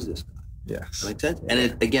 wow, who is this guy? Yes. Does that make sense? And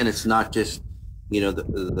it's not just,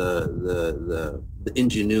 the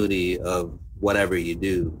ingenuity of whatever you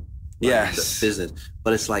do. Yes. The business,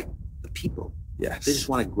 but it's like the people. Yes. They just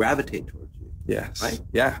want to gravitate towards you. Yes. Right?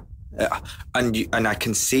 Yeah. And I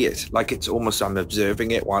can see it, like it's almost I'm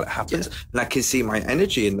observing it while it happens, and I can see my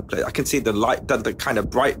energy in the place. I can see the light, the kind of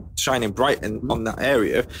bright, shining bright on that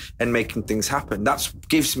area, and making things happen. That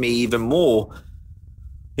gives me even more.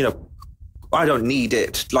 I don't need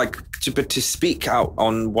it, but to speak out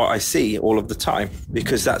on what I see all of the time,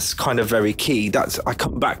 because that's kind of very key. I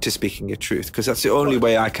come back to speaking your truth because that's the only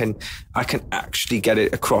way I can actually get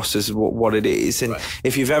it across as what it is. And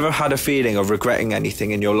if you've ever had a feeling of regretting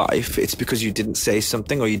anything in your life, it's because you didn't say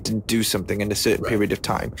something or you didn't do something in a certain period of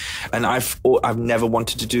time. And I've never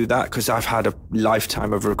wanted to do that because I've had a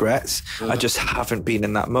lifetime of regrets. I just haven't been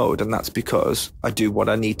in that mode, and that's because I do what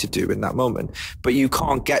I need to do in that moment. But you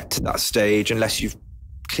can't get to that stage unless you've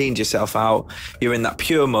cleaned yourself out, you're in that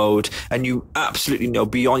pure mode, and you absolutely know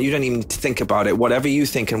beyond, you don't even need to think about it. Whatever you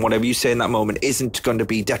think and whatever you say in that moment isn't going to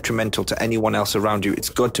be detrimental to anyone else around you. It's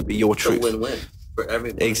got to be your truth. It's a win-win for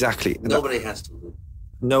everybody. Exactly. Nobody has to lose.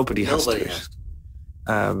 Nobody has to.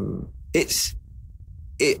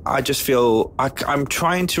 I just feel I'm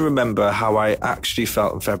trying to remember how I actually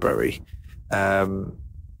felt in February.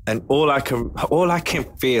 And all I can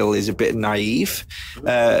feel is a bit naive,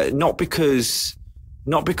 not because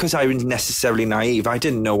I was necessarily naive. I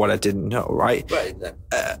didn't know what I didn't know, right? Right. Exactly.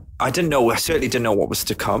 I certainly didn't know what was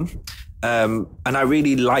to come. And I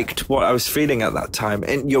really liked what I was feeling at that time.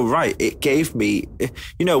 And you're right. It gave me,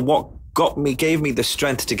 gave me the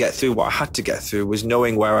strength to get through what I had to get through was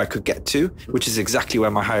knowing where I could get to, which is exactly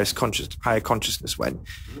where my higher consciousness went.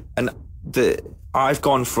 And I've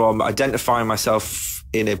gone from identifying myself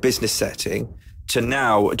in a business setting to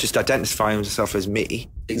now just identifying myself as me,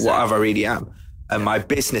 whatever I really am. And my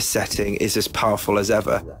business setting is as powerful as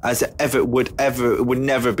ever, it would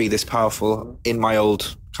never be this powerful in my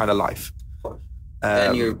old kind of life.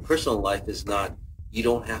 And your personal life is not you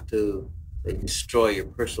don't have to destroy your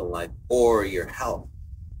personal life or your health,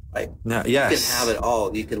 right? No, You yes. can have it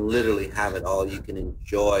all. You can literally have it all. You can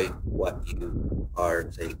enjoy what you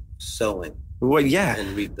are, say, sowing Well, yeah.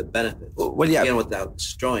 and reap the benefits. Well, yeah. Again, without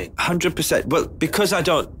destroying. 100%. Well, because I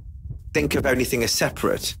don't think of anything as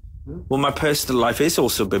separate, well, my personal life is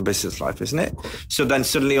also my business life, isn't it? So then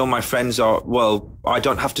suddenly all my friends are, well, I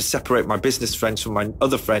don't have to separate my business friends from my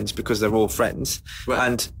other friends because they're all friends. Right.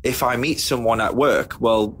 And if I meet someone at work,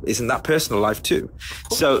 well, isn't that personal life too?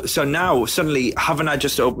 So now suddenly haven't I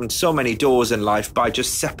just opened so many doors in life by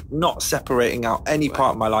just not separating out any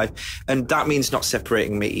part of my life? And that means not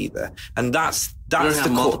separating me either. And that's You don't have the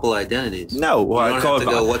multiple identities. No, well, you don't have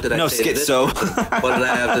to go, what did I no say to this schizo. person? What did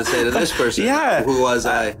I have to say to this person? Yeah. Who was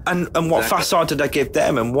I? And what Exactly. facade did I give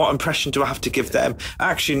them? And what impression do I have to give them?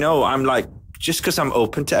 Actually, no, I'm like, just because I'm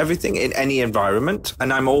open to everything in any environment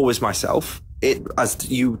and I'm always myself, as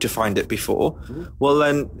you defined it before, well,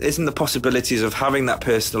 then isn't the possibilities of having that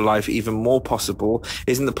personal life even more possible?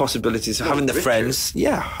 Isn't the possibilities of having the richer. friends?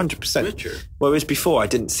 Yeah, 100%. Richer. Whereas before, I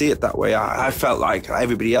didn't see it that way. I felt like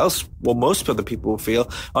everybody else, well, most other people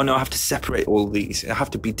feel, oh no, I have to separate all these. I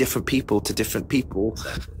have to be different people to different people.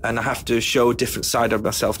 Exactly. And I have to show a different side of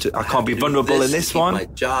myself. I can't be have to do vulnerable in to this keep one. My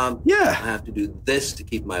job. Yeah. I have to do this to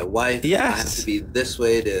keep my wife. Yes. I have to be this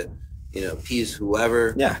way to, appease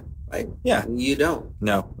whoever. Yeah. Right. Yeah. And you don't.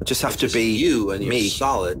 No, I just have to Just be you, and you're me.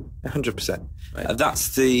 solid. 100%. Right.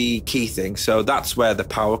 That's the key thing. So that's where the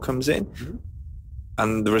power comes in. Mm-hmm.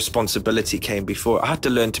 And the responsibility came before. I had to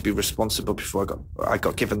learn to be responsible before I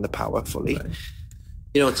got given the power fully.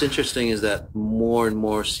 Right. What's interesting is that more and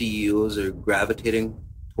more CEOs are gravitating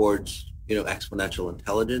towards, exponential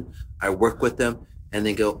intelligence. I work with them and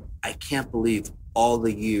they go, I can't believe all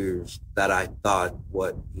the years that I thought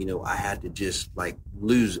I had to just like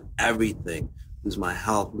lose everything, lose my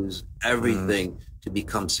health, lose everything to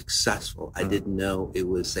become successful. I didn't know it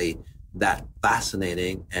was that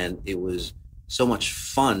fascinating, and it was so much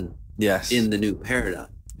fun. Yes. In the new paradigm.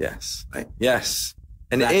 Yes. Right. Yes.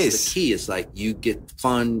 And that's it is the key. It's like you get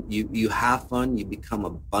fun, you have fun, you become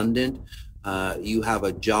abundant, you have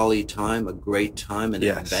a jolly time, a great time, an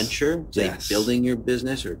adventure, building your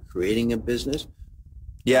business or creating a business.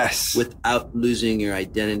 Yes. Without losing your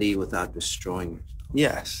identity, without destroying yourself.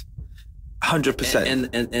 Yes. 100%.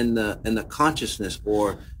 And the consciousness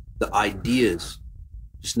or the ideas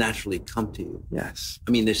just naturally come to you. Yes.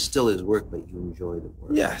 I mean, there still is work, but you enjoy the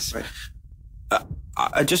work. Yes. Right.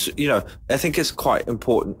 I just, I think it's quite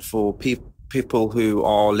important for people who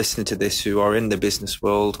are listening to this, who are in the business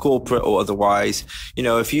world, corporate or otherwise,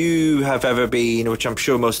 if you have ever been, which I'm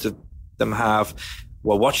sure most of them have,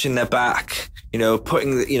 well, watching their back,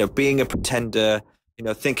 being a pretender,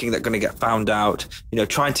 thinking they're going to get found out,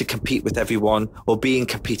 trying to compete with everyone or being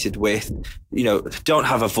competed with, don't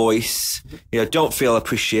have a voice, don't feel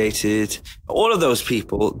appreciated. All of those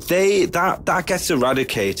people, that gets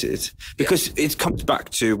eradicated because it comes back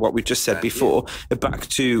to what we just said before, back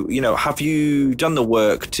to, have you done the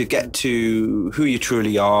work to get to who you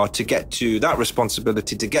truly are, to get to that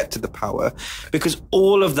responsibility, to get to the power? Because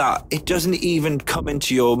all of that, it doesn't even come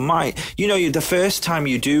into your mind. The first time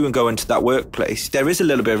you do and go into that workplace, there is a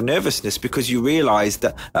little bit of nervousness because you realize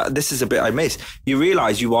that this is a bit I miss. You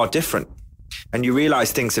realize you are different. And you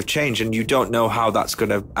realize things have changed and you don't know how that's going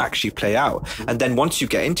to actually play out. And then once you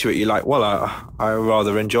get into it, you're like, well, I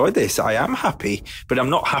rather enjoy this. I am happy, but I'm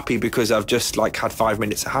not happy because I've just had 5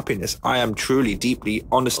 minutes of happiness. I am truly, deeply,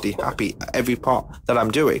 honestly happy at every part that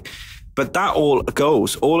I'm doing. But that all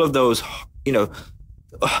goes, all of those,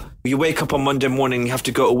 you wake up on Monday morning, you have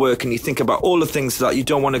to go to work and you think about all the things that you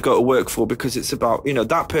don't want to go to work for because it's about,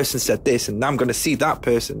 that person said this and I'm going to see that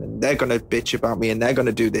person and they're going to bitch about me and they're going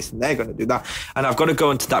to do this and they're going to do that. And I've got to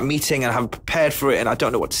go into that meeting and I'm prepared for it and I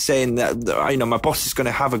don't know what to say and my boss is going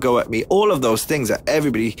to have a go at me. All of those things that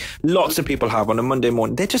lots of people have on a Monday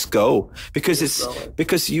morning, they just go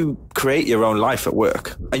because you create your own life at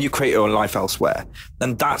work and you create your own life elsewhere.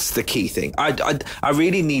 And that's the key thing. I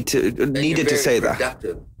really needed to say that.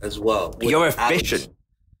 Productive as well. You're efficient.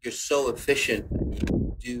 You're so efficient that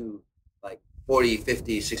you do 40,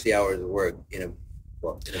 50, 60 hours of work in a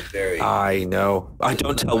very... I know. I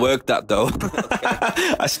don't tell work that though.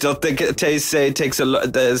 I still think it takes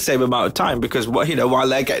the same amount of time because while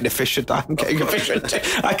they're getting efficient, I'm getting efficient.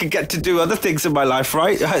 I can get to do other things in my life,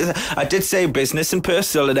 right? I did say business and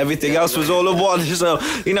personal and everything else was all in one. So,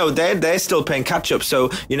 they're still paying catch up. So,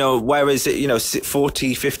 whereas,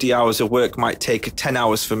 40, 50 hours of work might take 10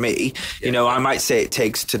 hours for me, I might say it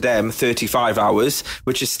takes to them 35 hours,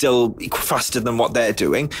 which is still faster than what they're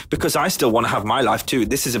doing because I still want to have my life too.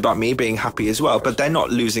 this is about me being happy as well, but they're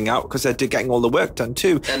not losing out because they're getting all the work done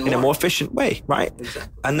too in a more efficient way, right?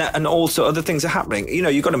 Exactly. And also other things are happening.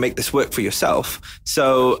 You've got to make this work for yourself.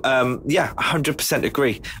 So, 100%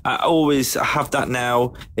 agree. I always have that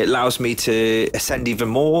now. It allows me to ascend even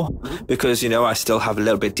more because, I still have a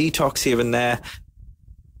little bit of detox here and there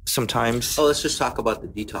sometimes. Oh, let's just talk about the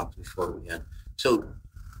detox before we end. So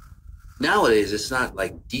nowadays, it's not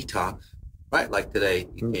like detox, right? Like today,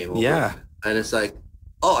 you came over. Yeah. And it's like,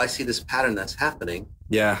 oh, I see this pattern that's happening.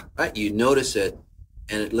 Yeah. Right? You notice it,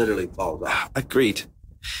 and it literally falls off. Agreed.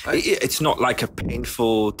 Right? It's not like a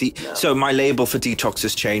painful. So my label for detox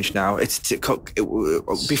has changed now.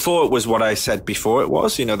 Before it was what I said before it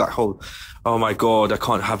was. That whole, oh my God, I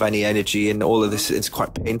can't have any energy and all of this. It's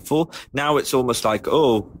quite painful. Now it's almost like,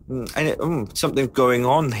 something's going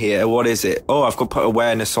on here. What is it? Oh, I've got to put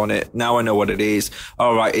awareness on it. Now I know what it is.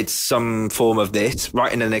 All right, it's some form of this.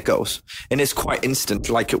 Right, and then it goes, and it's quite instant,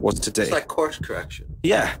 like it was today. It's like course correction.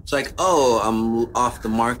 Yeah. It's like, oh, I'm off the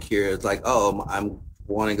mark here. It's like, oh, I'm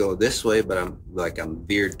want to go this way, but I'm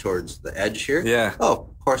veered towards the edge here. Yeah. Oh,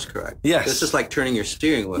 course correct. Yes. It's just like turning your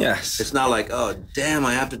steering wheel. Yes. It's not like, oh, damn,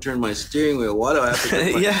 I have to turn my steering wheel. Why do I have to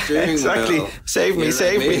turn my steering exactly. wheel? Save me.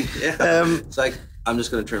 Yeah. It's like, I'm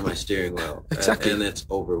just going to turn my steering wheel. Exactly. And it's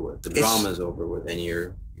over with. The drama's over with, and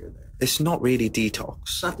you're there. It's not really detox.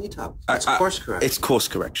 It's not detox. It's course correction. It's course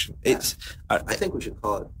correction. Yeah. I think we should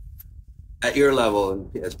call it, at your level,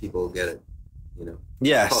 and as people get it,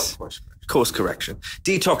 Yes. call it course correction. Course correction.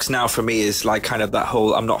 Detox now for me is like kind of that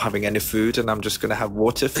whole, I'm not having any food and I'm just going to have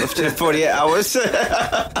water for 48 hours.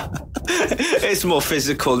 It's more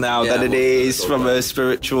physical now than it is from a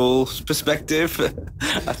spiritual perspective.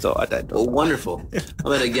 I thought I'd end. Well, wonderful. I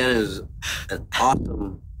mean, again, it was an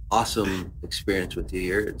awesome experience with you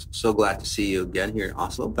here. It's so glad to see you again here in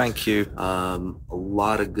Oslo. Thank you. A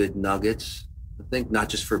lot of good nuggets, I think, not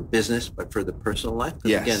just for business, but for the personal life.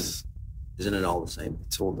 Yes. Again, isn't it all the same?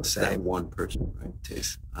 It's all the same. That one person, right? It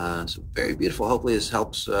is. So very beautiful. Hopefully this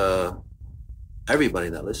helps everybody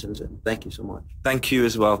that listens. And thank you so much. Thank you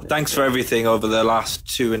as well. Thanks for everything over the last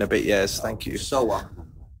 2 and a bit years. Thank you. You're so welcome.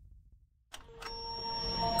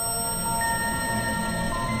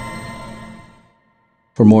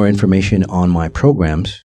 For more information on my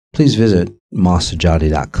programs, please visit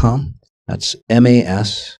masajady.com. That's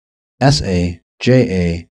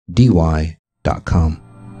MASSAJADY.com.